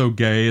lark so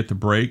gay at the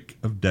break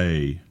of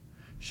day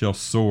shall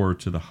soar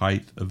to the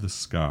height of the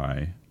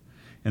sky,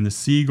 and the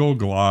seagull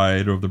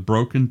glide over the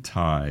broken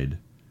tide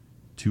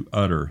to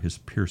utter his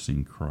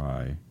piercing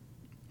cry.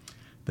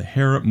 The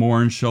hare at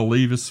morn shall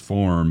leave his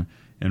form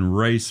and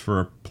race for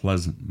a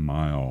pleasant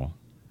mile,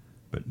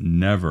 but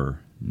never,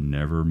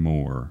 never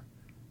more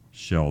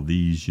shall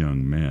these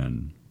young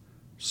men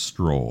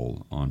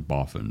stroll on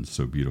Boffin's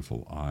so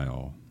beautiful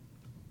isle.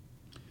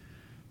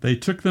 They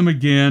took them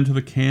again to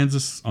the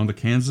Kansas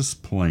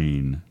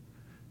plain,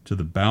 to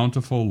the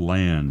bountiful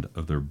land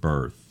of their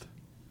birth,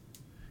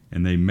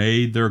 and they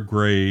made their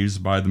graves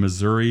by the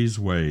Missouri's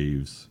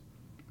waves,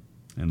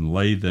 and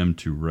laid them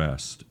to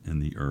rest in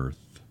the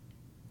earth.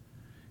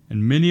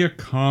 And many a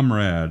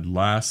comrade,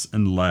 lass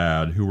and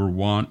lad, who were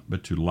wont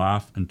but to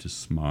laugh and to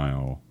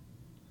smile,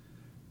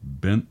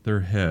 bent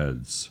their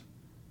heads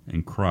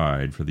and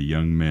cried for the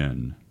young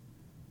men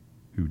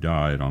who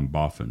died on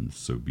Boffin's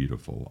so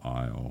beautiful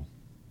isle.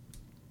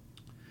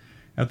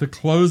 At the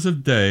close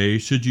of day,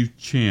 should you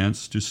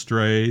chance to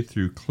stray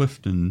through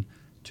Clifton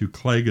to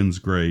Clagan's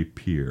gray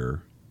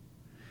pier,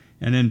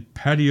 and in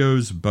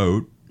Patio's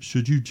boat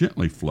should you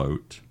gently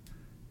float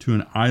to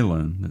an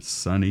island that's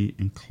sunny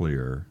and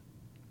clear,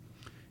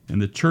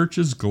 and the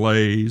churches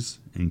glaze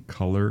in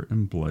color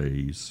and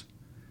blaze,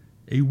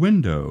 a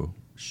window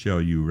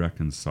shall you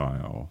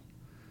reconcile.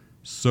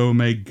 So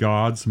may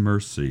God's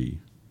mercy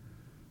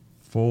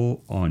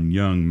full on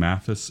young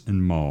Mathis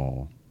and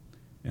Mall,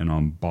 and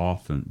on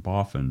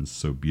Boffin's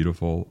so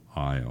beautiful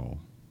isle.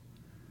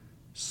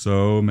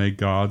 So may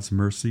God's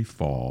mercy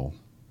fall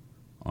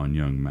on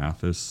young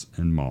Mathis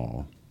and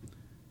Mall,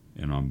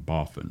 and on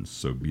Boffin's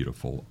so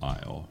beautiful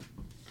isle.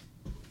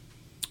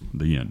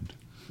 The end.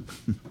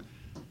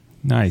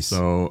 Nice.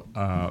 So,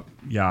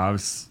 yeah, it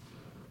was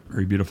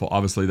very beautiful.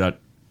 Obviously,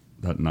 that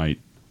night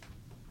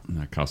in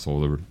that castle,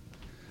 there were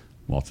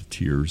lots of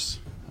tears.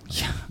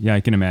 Yeah,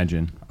 I can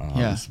imagine. It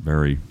was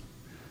very,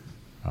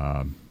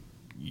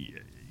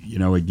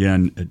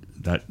 again,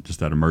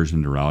 that immersion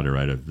into reality,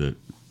 right, of the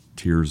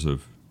tears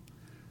of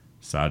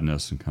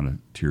sadness and kind of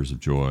tears of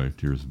joy,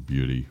 tears of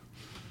beauty,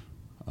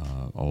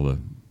 all the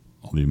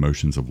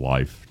emotions of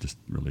life just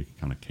really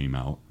kind of came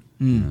out.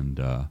 And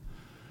I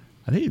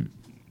think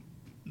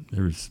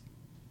there was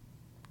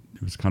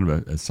kind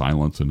of a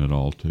silence in it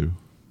all too.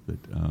 That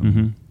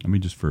I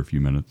mean, just for a few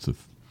minutes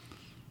of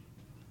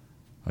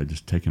I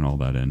just taken all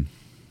that in.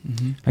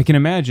 Mm-hmm. I can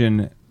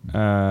imagine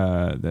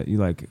that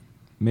you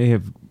may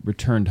have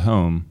returned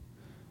home.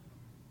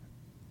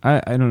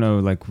 I don't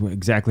know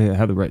exactly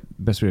how the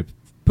best way to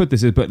put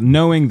this is, but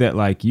knowing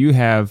that you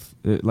have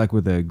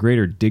with a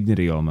greater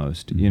dignity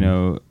almost,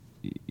 Mm-hmm.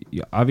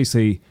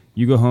 Obviously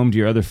you go home to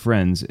your other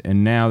friends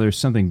and now there's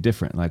something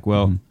different.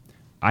 Mm-hmm.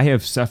 I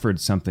have suffered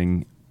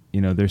something,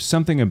 there's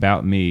something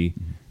about me,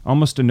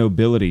 almost a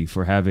nobility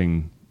for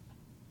having,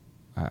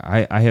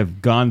 I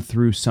have gone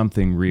through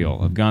something real.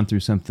 Mm-hmm. I've gone through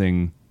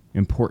something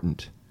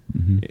important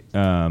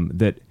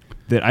that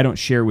I don't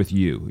share with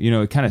you.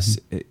 It kind of,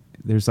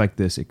 there's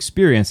this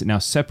experience that now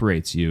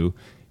separates you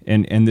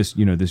and this,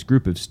 this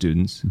group of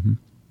students. Mm-hmm.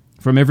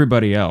 from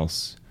everybody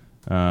else.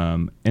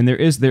 And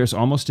there's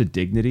almost a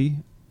dignity,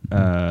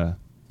 that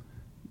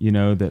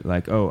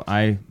like, oh,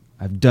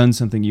 I've done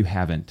something you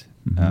haven't.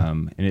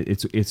 And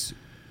it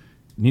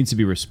needs to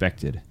be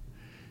respected.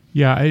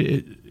 Yeah,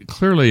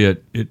 clearly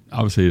it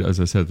obviously, as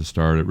I said at the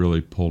start, it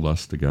really pulled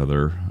us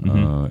together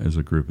as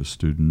a group of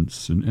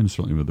students, and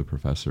certainly with the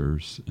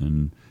professors.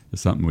 And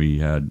it's something we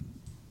had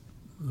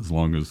as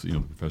long as the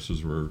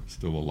professors were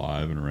still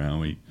alive and around.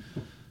 We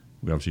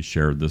obviously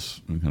shared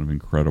this kind of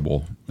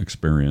incredible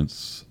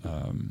experience.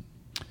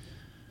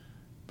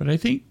 But I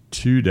think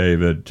too,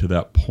 David, to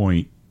that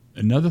point,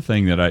 another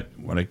thing that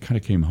what I kind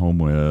of came home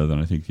with,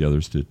 and I think the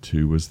others did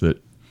too, was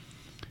that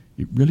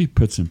it really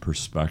puts in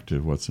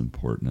perspective what's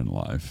important in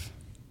life,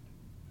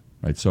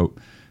 right? So,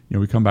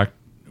 we come back,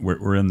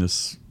 we're in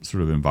this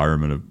sort of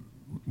environment of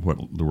what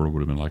the world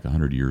would have been like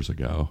 100 years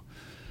ago.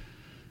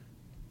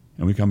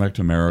 And we come back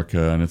to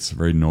America, and it's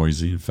very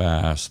noisy and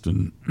fast,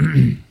 and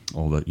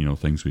all the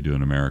things we do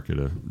in America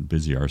to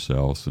busy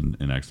ourselves and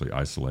actually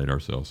isolate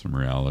ourselves from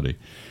reality.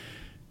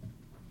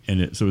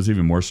 And so it was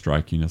even more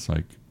striking. It's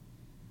like,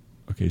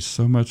 okay,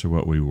 so much of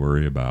what we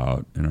worry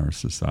about in our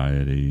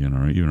society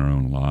and even our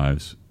own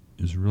lives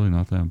is really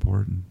not that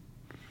important.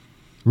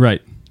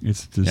 Right.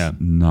 It's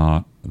just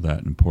not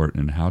that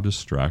important. And how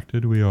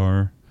distracted we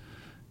are,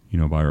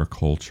 by our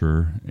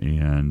culture,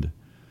 and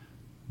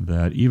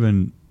that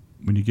even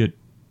when you get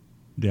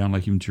down,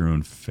 like even to your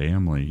own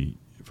family,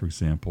 for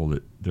example,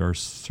 that there are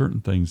certain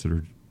things that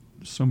are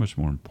so much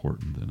more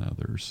important than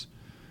others.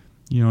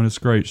 And it's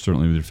great,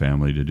 certainly with your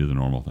family, to do the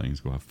normal things,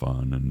 go have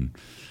fun and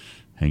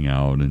hang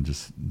out and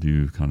just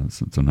do kind of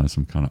sometimes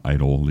some kind of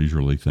idle,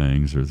 leisurely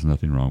things. There's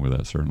nothing wrong with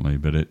that, certainly,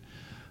 but it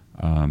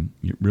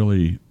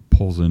really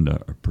pulls into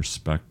a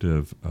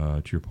perspective.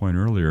 To your point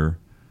earlier,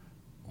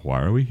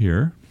 why are we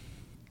here?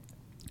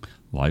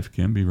 Life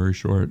can be very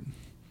short.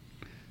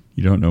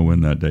 You don't know when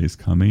that day's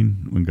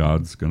coming, when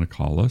God's going to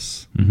call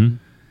us. Mm-hmm.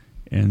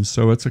 And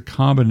so it's a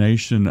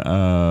combination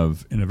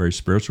of, in a very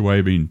spiritual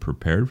way, being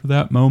prepared for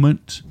that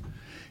moment.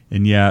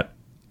 And yet,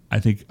 I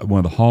think one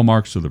of the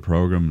hallmarks of the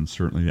program, and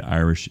certainly the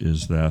Irish,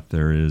 is that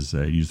there is,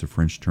 use the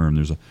French term,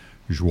 there's a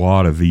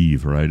joie de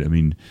vivre, right? I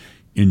mean,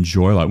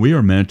 enjoy life. We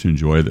are meant to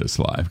enjoy this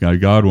life.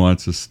 God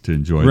wants us to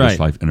enjoy this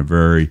life in a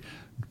very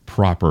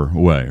proper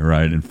way,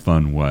 right, and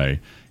fun way.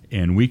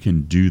 And we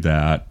can do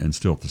that and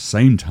still at the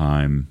same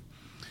time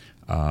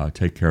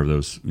take care of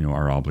those,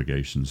 our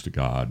obligations to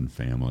God and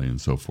family and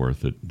so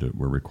forth that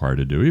we're required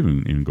to do,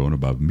 even going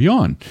above and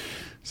beyond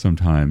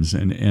sometimes.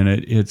 And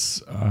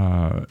it's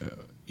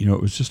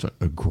it was just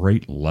a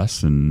great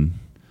lesson.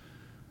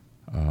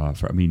 You have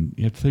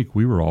to think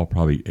we were all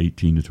probably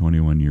 18 to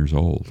 21 years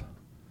old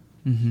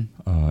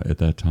at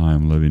that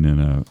time, living in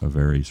a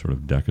very sort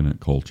of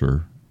decadent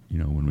culture,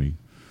 when we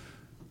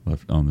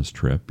left on this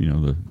trip,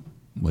 the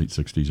late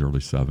 60s, early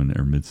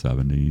mid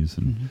 70s.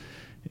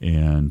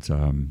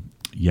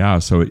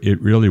 So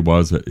it really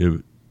was,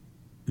 it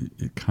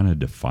kind of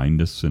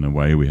defined us in a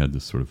way. We had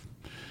this sort of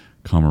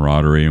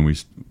camaraderie,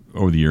 and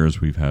over the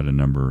years we've had a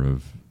number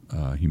of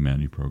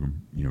humanity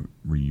program,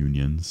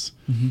 reunions.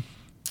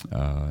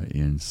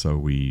 And so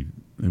we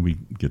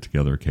get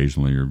together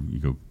occasionally, or you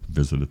go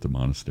visit at the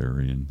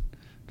monastery and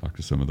talk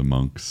to some of the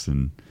monks,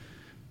 and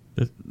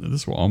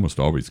this will almost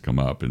always come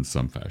up in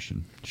some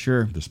fashion.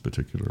 Sure. This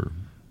particular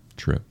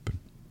trip.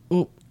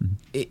 Well,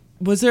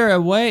 was there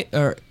a way,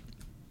 or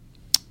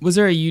was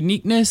there a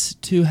uniqueness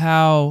to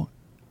how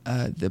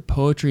the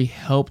poetry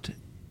helped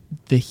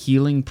the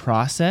healing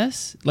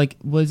process? Like,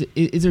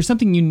 is there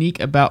something unique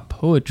about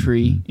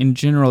poetry in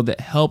general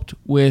that helped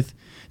with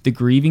the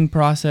grieving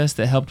process,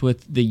 that helped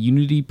with the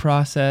unity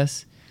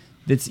process,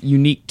 that's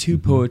unique to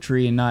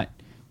poetry and not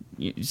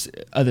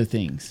other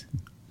things?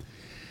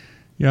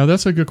 Yeah,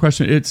 that's a good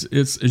question. It's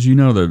as you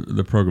know,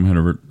 the program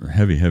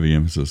had a heavy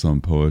emphasis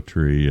on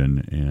poetry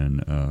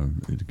and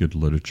good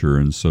literature.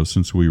 And so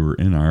since we were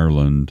in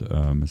Ireland,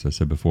 as I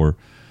said before,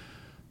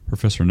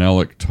 Professor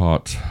Nellick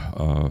taught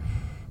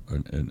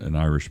an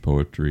Irish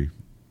poetry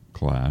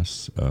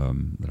class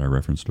that I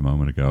referenced a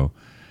moment ago.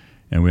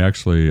 And we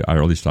actually,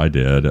 or at least I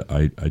did,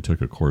 I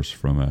took a course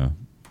from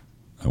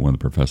one of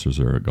the professors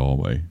there at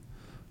Galway.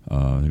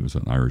 It was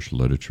an Irish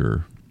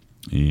literature.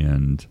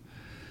 And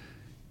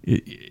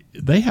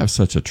they have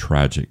such a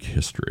tragic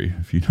history.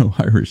 If you know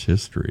Irish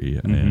history,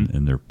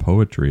 and their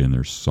poetry and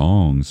their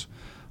songs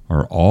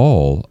are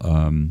all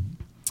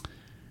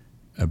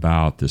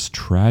about this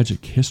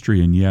tragic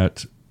history. And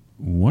yet,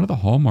 one of the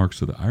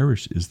hallmarks of the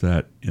Irish is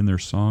that in their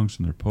songs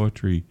and their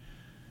poetry,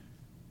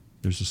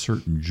 there's a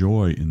certain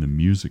joy in the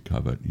music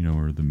of it,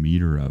 or the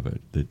meter of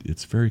it, that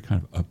it's very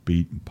kind of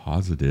upbeat and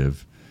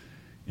positive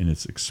in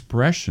its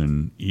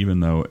expression,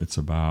 even though it's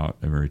about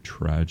a very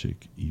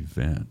tragic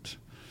event.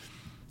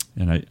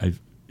 And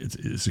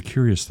it's a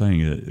curious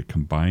thing,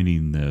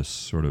 combining this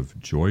sort of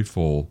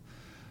joyful,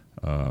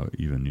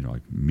 even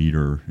like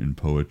meter in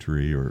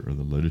poetry or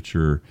the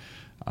literature,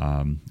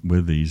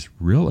 with these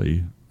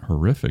really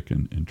horrific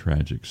and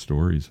tragic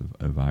stories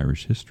of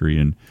Irish history.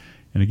 And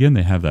again,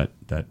 they have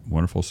that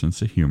wonderful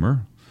sense of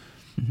humor,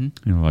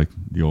 Like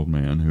the old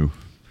man who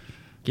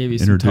Gave you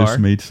some tar. introduced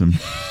me to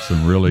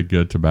some really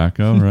good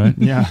tobacco, right?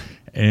 Yeah.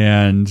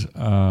 And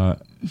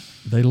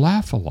they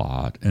laugh a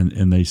lot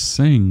and they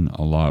sing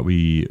a lot.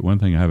 One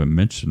thing I haven't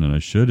mentioned, and I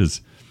should,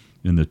 is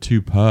in the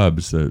two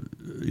pubs that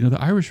the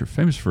Irish are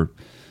famous for.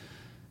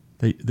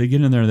 They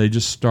get in there and they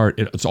just start.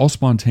 It's all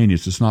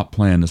spontaneous. It's not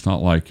planned. It's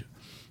not like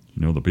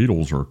the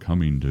Beatles are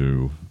coming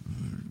to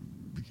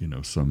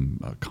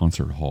some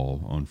concert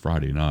hall on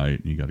Friday night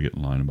and you got to get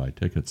in line and buy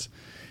tickets.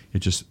 It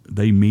just,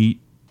 they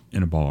meet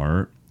in a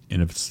bar,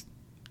 and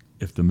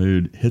if the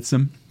mood hits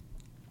them,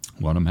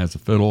 one of them has a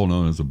fiddle,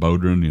 another has a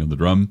bodhrán, the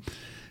drum,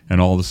 and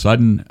all of a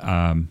sudden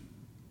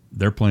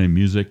they're playing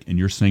music and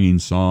you're singing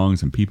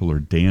songs and people are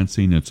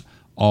dancing. It's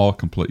all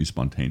completely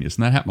spontaneous,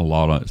 and that happened a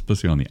lot,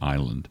 especially on the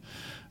island.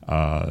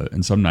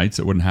 And some nights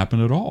it wouldn't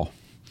happen at all.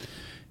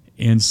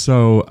 And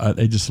so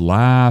they just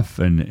laugh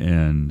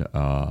and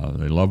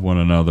they love one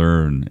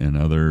another and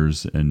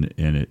others, and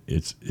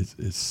it's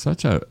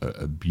such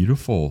a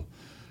beautiful,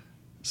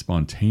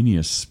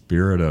 spontaneous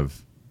spirit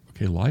of,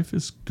 okay, life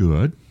is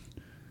good,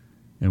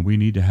 and we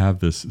need to have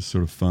this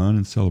sort of fun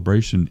and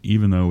celebration,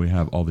 even though we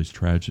have all these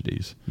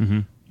tragedies.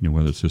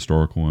 Whether it's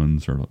historical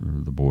ones or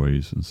the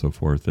boys and so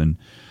forth, and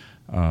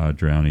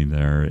drowning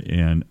there.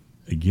 And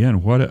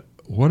again, what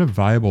a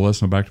valuable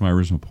lesson. Back to my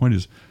original point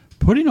is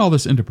putting all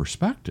this into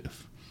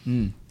perspective.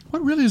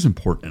 What really is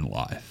important in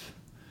life,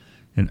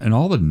 and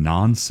all the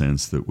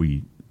nonsense that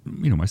we,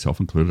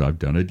 myself included, I've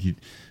done it.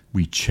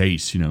 We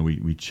chase,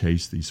 we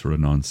chase these sort of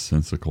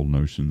nonsensical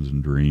notions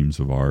and dreams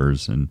of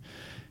ours, and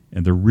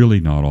they're really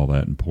not all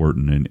that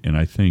important. And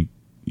I think,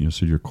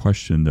 so your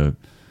question, the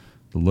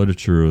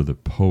literature, the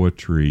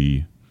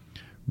poetry,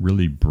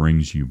 really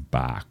brings you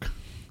back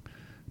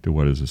to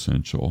what is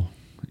essential,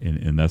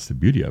 and that's the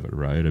beauty of it,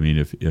 right? I mean,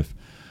 if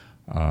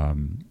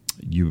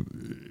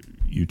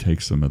you take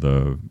some of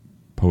the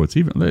poets,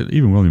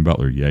 even William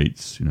Butler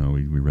Yeats,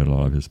 we read a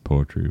lot of his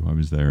poetry while I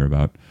was there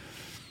about,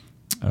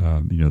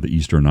 the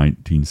Easter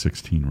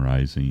 1916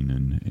 Rising,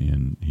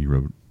 and he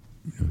wrote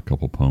a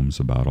couple poems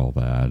about all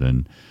that,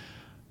 and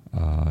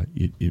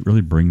it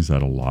really brings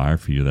that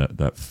alive for you,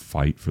 that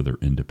fight for their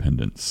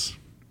independence.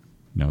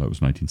 Now, that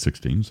was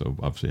 1916, so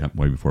obviously it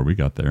happened way before we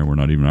got there. We're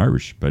not even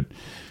Irish, but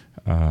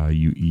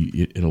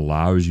it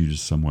allows you to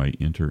some way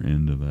enter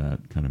into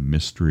that kind of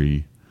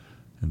mystery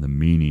and the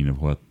meaning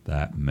of what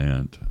that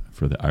meant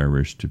for the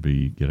Irish to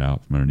get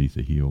out from underneath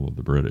the heel of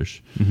the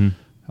British,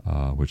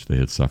 which they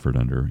had suffered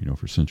under,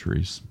 for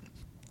centuries.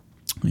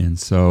 And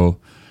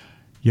so,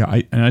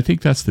 I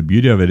think that's the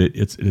beauty of it.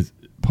 It's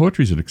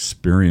poetry is an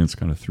experience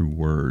kind of through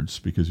words,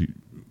 because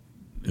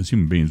as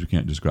human beings, we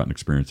can't just go out and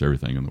experience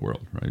everything in the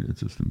world, right?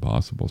 It's just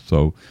impossible.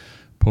 So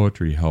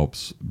poetry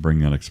helps bring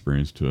that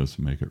experience to us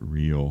and make it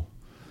real.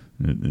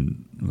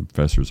 And the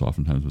professors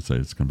oftentimes would say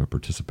it's kind of a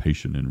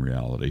participation in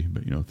reality,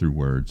 but through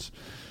words.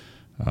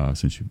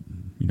 Since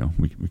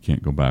we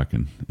can't go back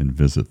and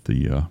visit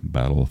the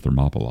Battle of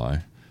Thermopylae,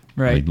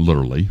 right? I mean,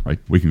 literally, right?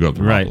 We can go to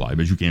Thermopylae, Right.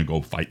 but you can't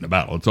go fight in the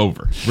battle; it's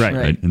over,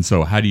 Right. And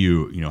so, how do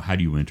you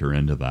enter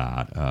into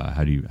that?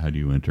 How do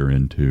you enter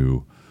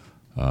into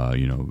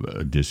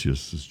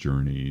Odysseus'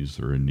 journeys,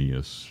 or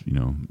Aeneas,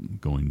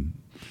 going,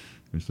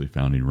 basically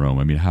founding Rome?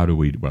 I mean, how do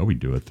we? Well, we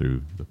do it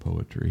through the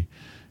poetry.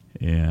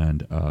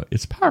 And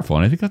it's powerful,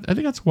 and I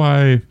think that's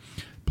why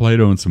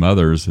Plato and some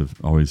others have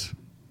always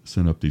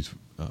sent up these,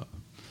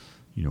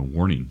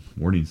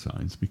 warning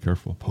signs. Be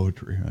careful of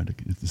poetry; right?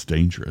 It's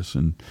dangerous,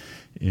 and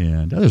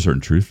there's a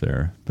certain truth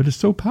there, but it's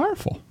so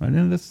powerful, right?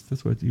 And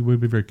that's what you would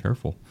be very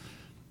careful.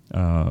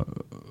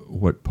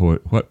 What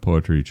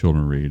poetry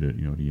children read at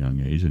a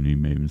young age, and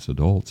even maybe it's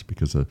adults,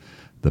 because of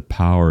the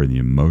power and the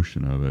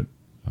emotion of it.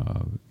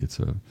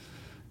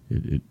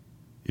 It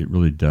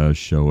really does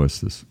show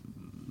us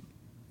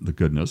the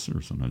goodness,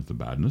 or sometimes the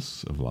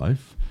badness of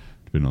life,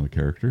 depending on the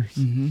characters,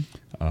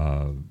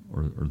 or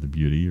the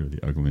beauty or the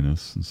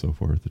ugliness and so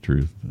forth, the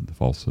truth and the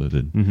falsehood,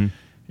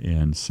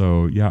 and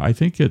so I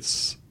think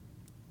it's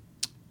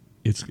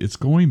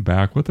going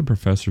back. What the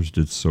professors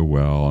did so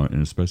well,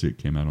 and especially it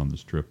came out on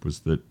this trip, was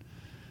that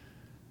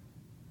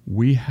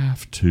we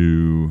have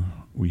to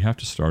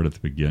start at the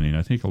beginning.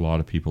 I think a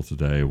lot of people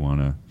today want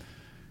to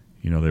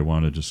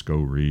just go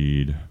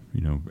read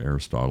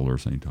Aristotle or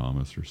St.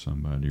 Thomas or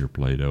somebody, or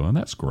Plato, and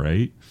that's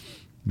great.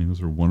 I mean,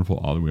 those are wonderful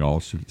authors. We all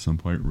should at some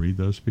point read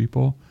those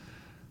people.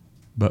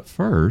 But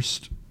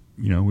first,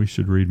 we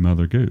should read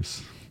Mother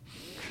Goose.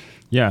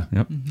 Yeah.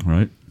 Yep.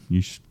 Right.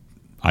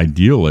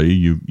 Ideally,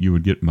 you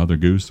would get Mother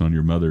Goose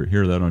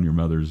hear that on your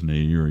mother's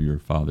knee or your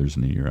father's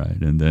knee,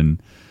 right? And then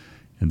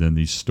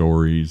these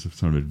stories of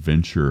sort of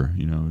adventure,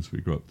 as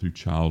we go up through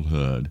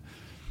childhood.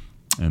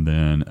 And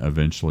then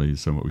eventually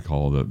some what we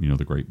call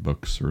the great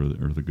books or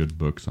the good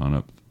books on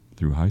up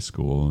through high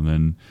school. And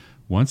then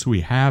once we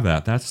have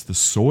that, that's the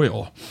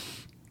soil,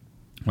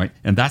 right?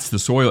 And that's the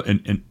soil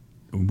in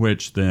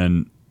which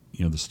then,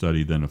 the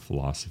study then of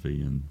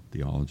philosophy and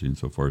theology and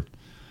so forth,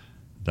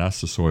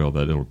 that's the soil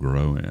that it'll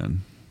grow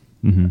in.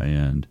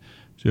 And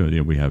So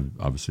we have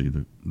obviously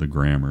the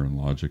grammar and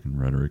logic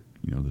and rhetoric,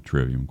 the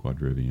trivium,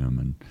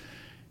 quadrivium,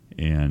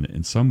 and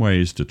in some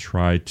ways to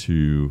try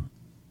to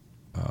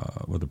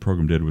what the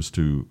program did was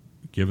to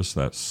give us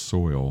that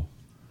soil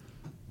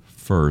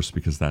first,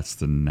 because that's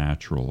the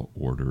natural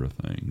order of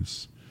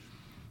things,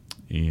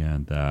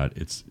 and that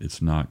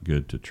it's not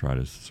good to try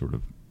to sort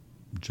of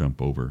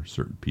jump over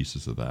certain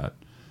pieces of that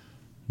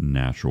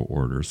natural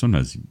order.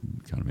 Sometimes you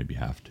kind of maybe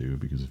have to,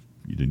 because if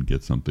you didn't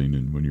get something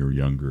and when you were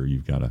younger,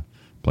 you've got to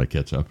play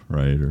catch up,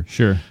 right? Or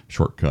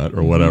shortcut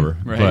or whatever.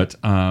 Right. But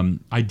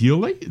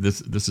ideally,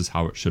 this is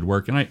how it should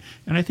work. And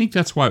I think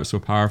that's why it was so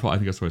powerful. I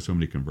think that's why so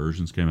many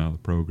conversions came out of the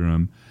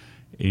program.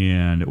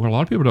 And what a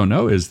lot of people don't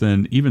know is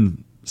then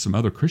even some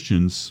other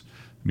Christians,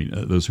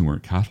 those who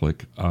weren't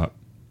Catholic,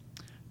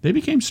 they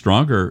became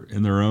stronger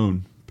in their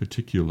own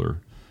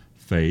particular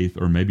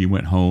faith, or maybe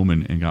went home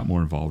and got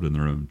more involved in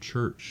their own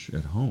church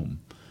at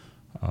home.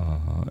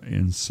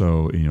 And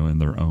so, in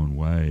their own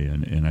way.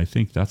 And I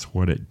think that's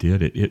what it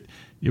did.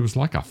 It was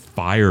like a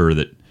fire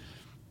that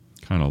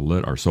kind of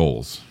lit our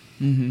souls.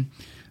 Mm-hmm.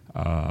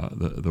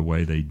 The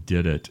way they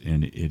did it.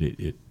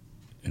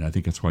 And I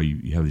think that's why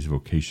you have these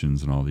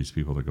vocations and all these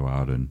people that go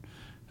out and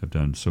have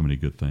done so many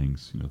good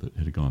things, that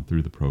had gone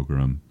through the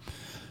program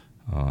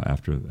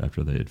after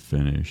they had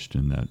finished,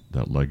 and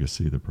that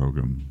legacy of the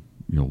program,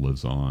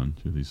 lives on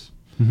through these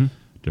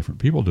different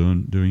people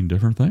doing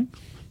different things.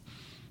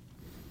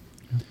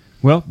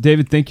 Well,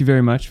 David, thank you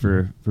very much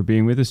for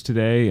being with us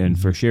today and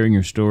for sharing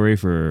your story,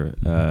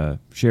 for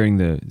sharing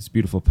this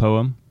beautiful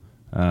poem.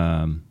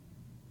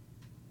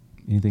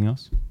 Anything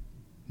else?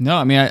 No,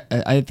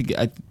 I think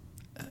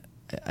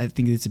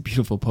it's a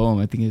beautiful poem.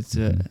 I think it's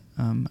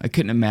I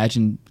couldn't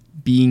imagine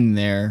being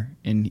there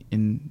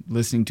and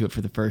listening to it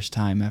for the first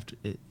time after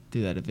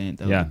through that event.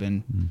 That would have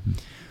been. Mm-hmm.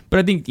 But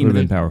I think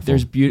been powerful.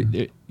 There's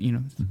beauty.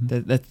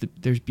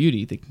 There's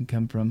beauty that can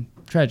come from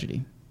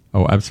tragedy.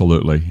 Oh,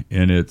 absolutely.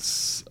 And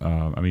it's,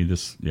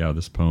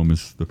 this poem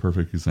is the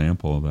perfect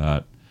example of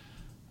that.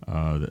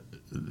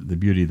 The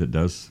beauty that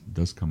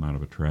does come out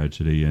of a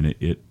tragedy, and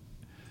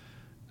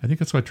I think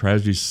that's why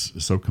tragedy is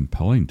so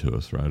compelling to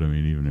us, right?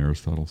 Even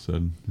Aristotle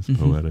said his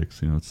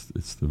Poetics,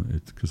 it's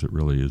because it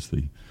really is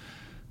the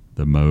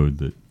mode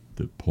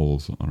that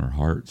pulls on our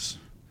hearts,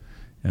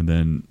 and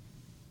then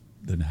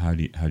how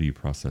do you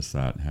process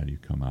that, and how do you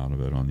come out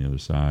of it on the other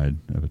side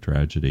of a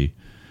tragedy?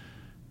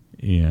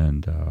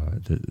 And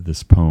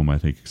this poem, I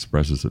think,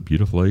 expresses it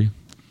beautifully.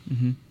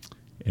 Mm-hmm.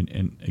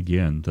 And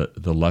again,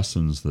 the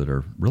lessons that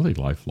are really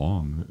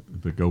lifelong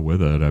that go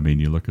with it.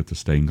 You look at the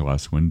stained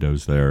glass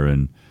windows there,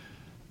 and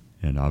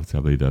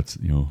obviously that's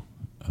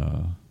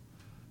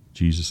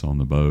Jesus on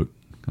the boat,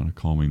 kind of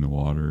calming the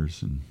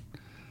waters, and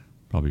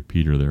probably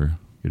Peter there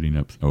getting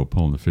up,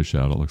 pulling the fish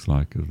out. It looks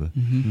like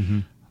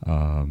and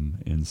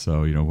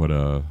so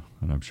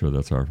and I'm sure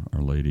that's our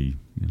Lady,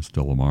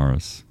 Stella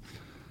Maris,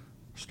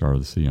 Star of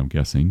the Sea, I'm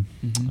guessing,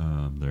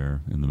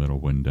 there in the middle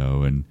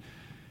window. And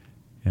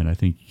I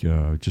think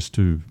just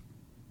to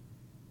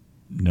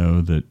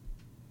know that,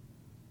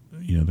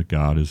 that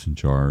God is in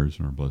charge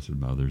and our Blessed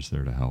Mother's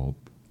there to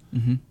help.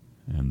 Mm-hmm.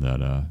 And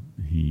that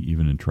he,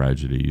 even in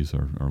tragedies,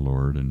 our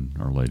Lord and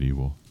Our Lady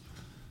will,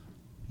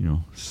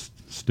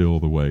 still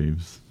the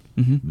waves,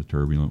 the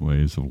turbulent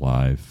waves of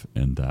life,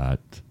 and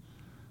that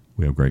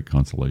we have great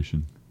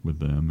consolation with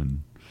them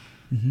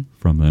and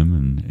from them,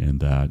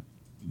 and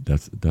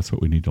that's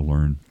what we need to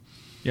learn.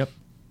 Yep.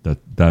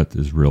 That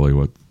is really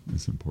what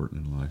is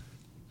important in life.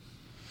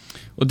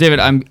 Well, David,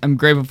 I'm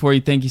grateful for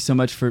you. Thank you so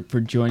much for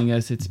joining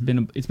us. It's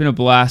been a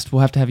blast.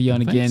 We'll have to have you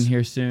on again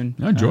here soon.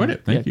 I enjoyed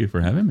it. Thank you for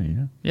having me.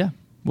 Yeah.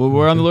 Well,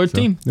 we're on the Lord's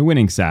team. The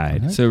winning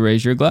side. Right. So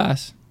raise your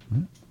glass.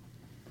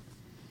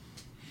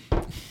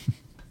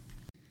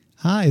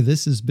 Hi,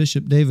 this is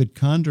Bishop David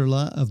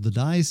Konderla of the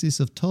Diocese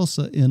of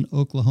Tulsa in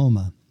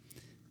Oklahoma.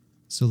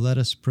 So let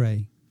us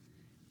pray.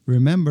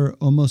 Remember,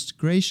 O most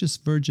gracious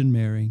Virgin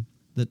Mary,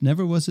 that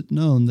never was it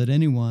known that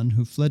anyone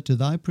who fled to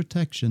thy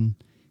protection,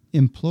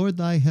 implored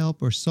thy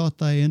help, or sought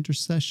thy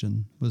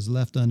intercession was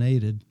left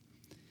unaided.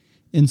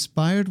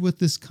 Inspired with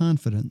this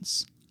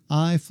confidence,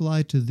 I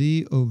fly to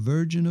thee, O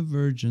Virgin of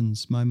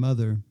Virgins, my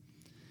Mother.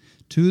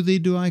 To thee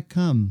do I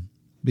come,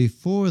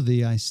 before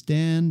thee I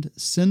stand,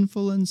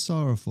 sinful and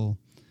sorrowful.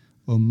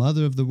 O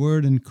Mother of the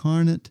Word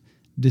incarnate,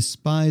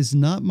 despise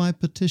not my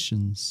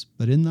petitions,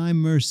 but in thy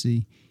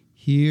mercy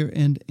hear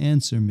and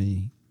answer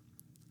me.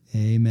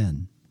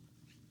 Amen.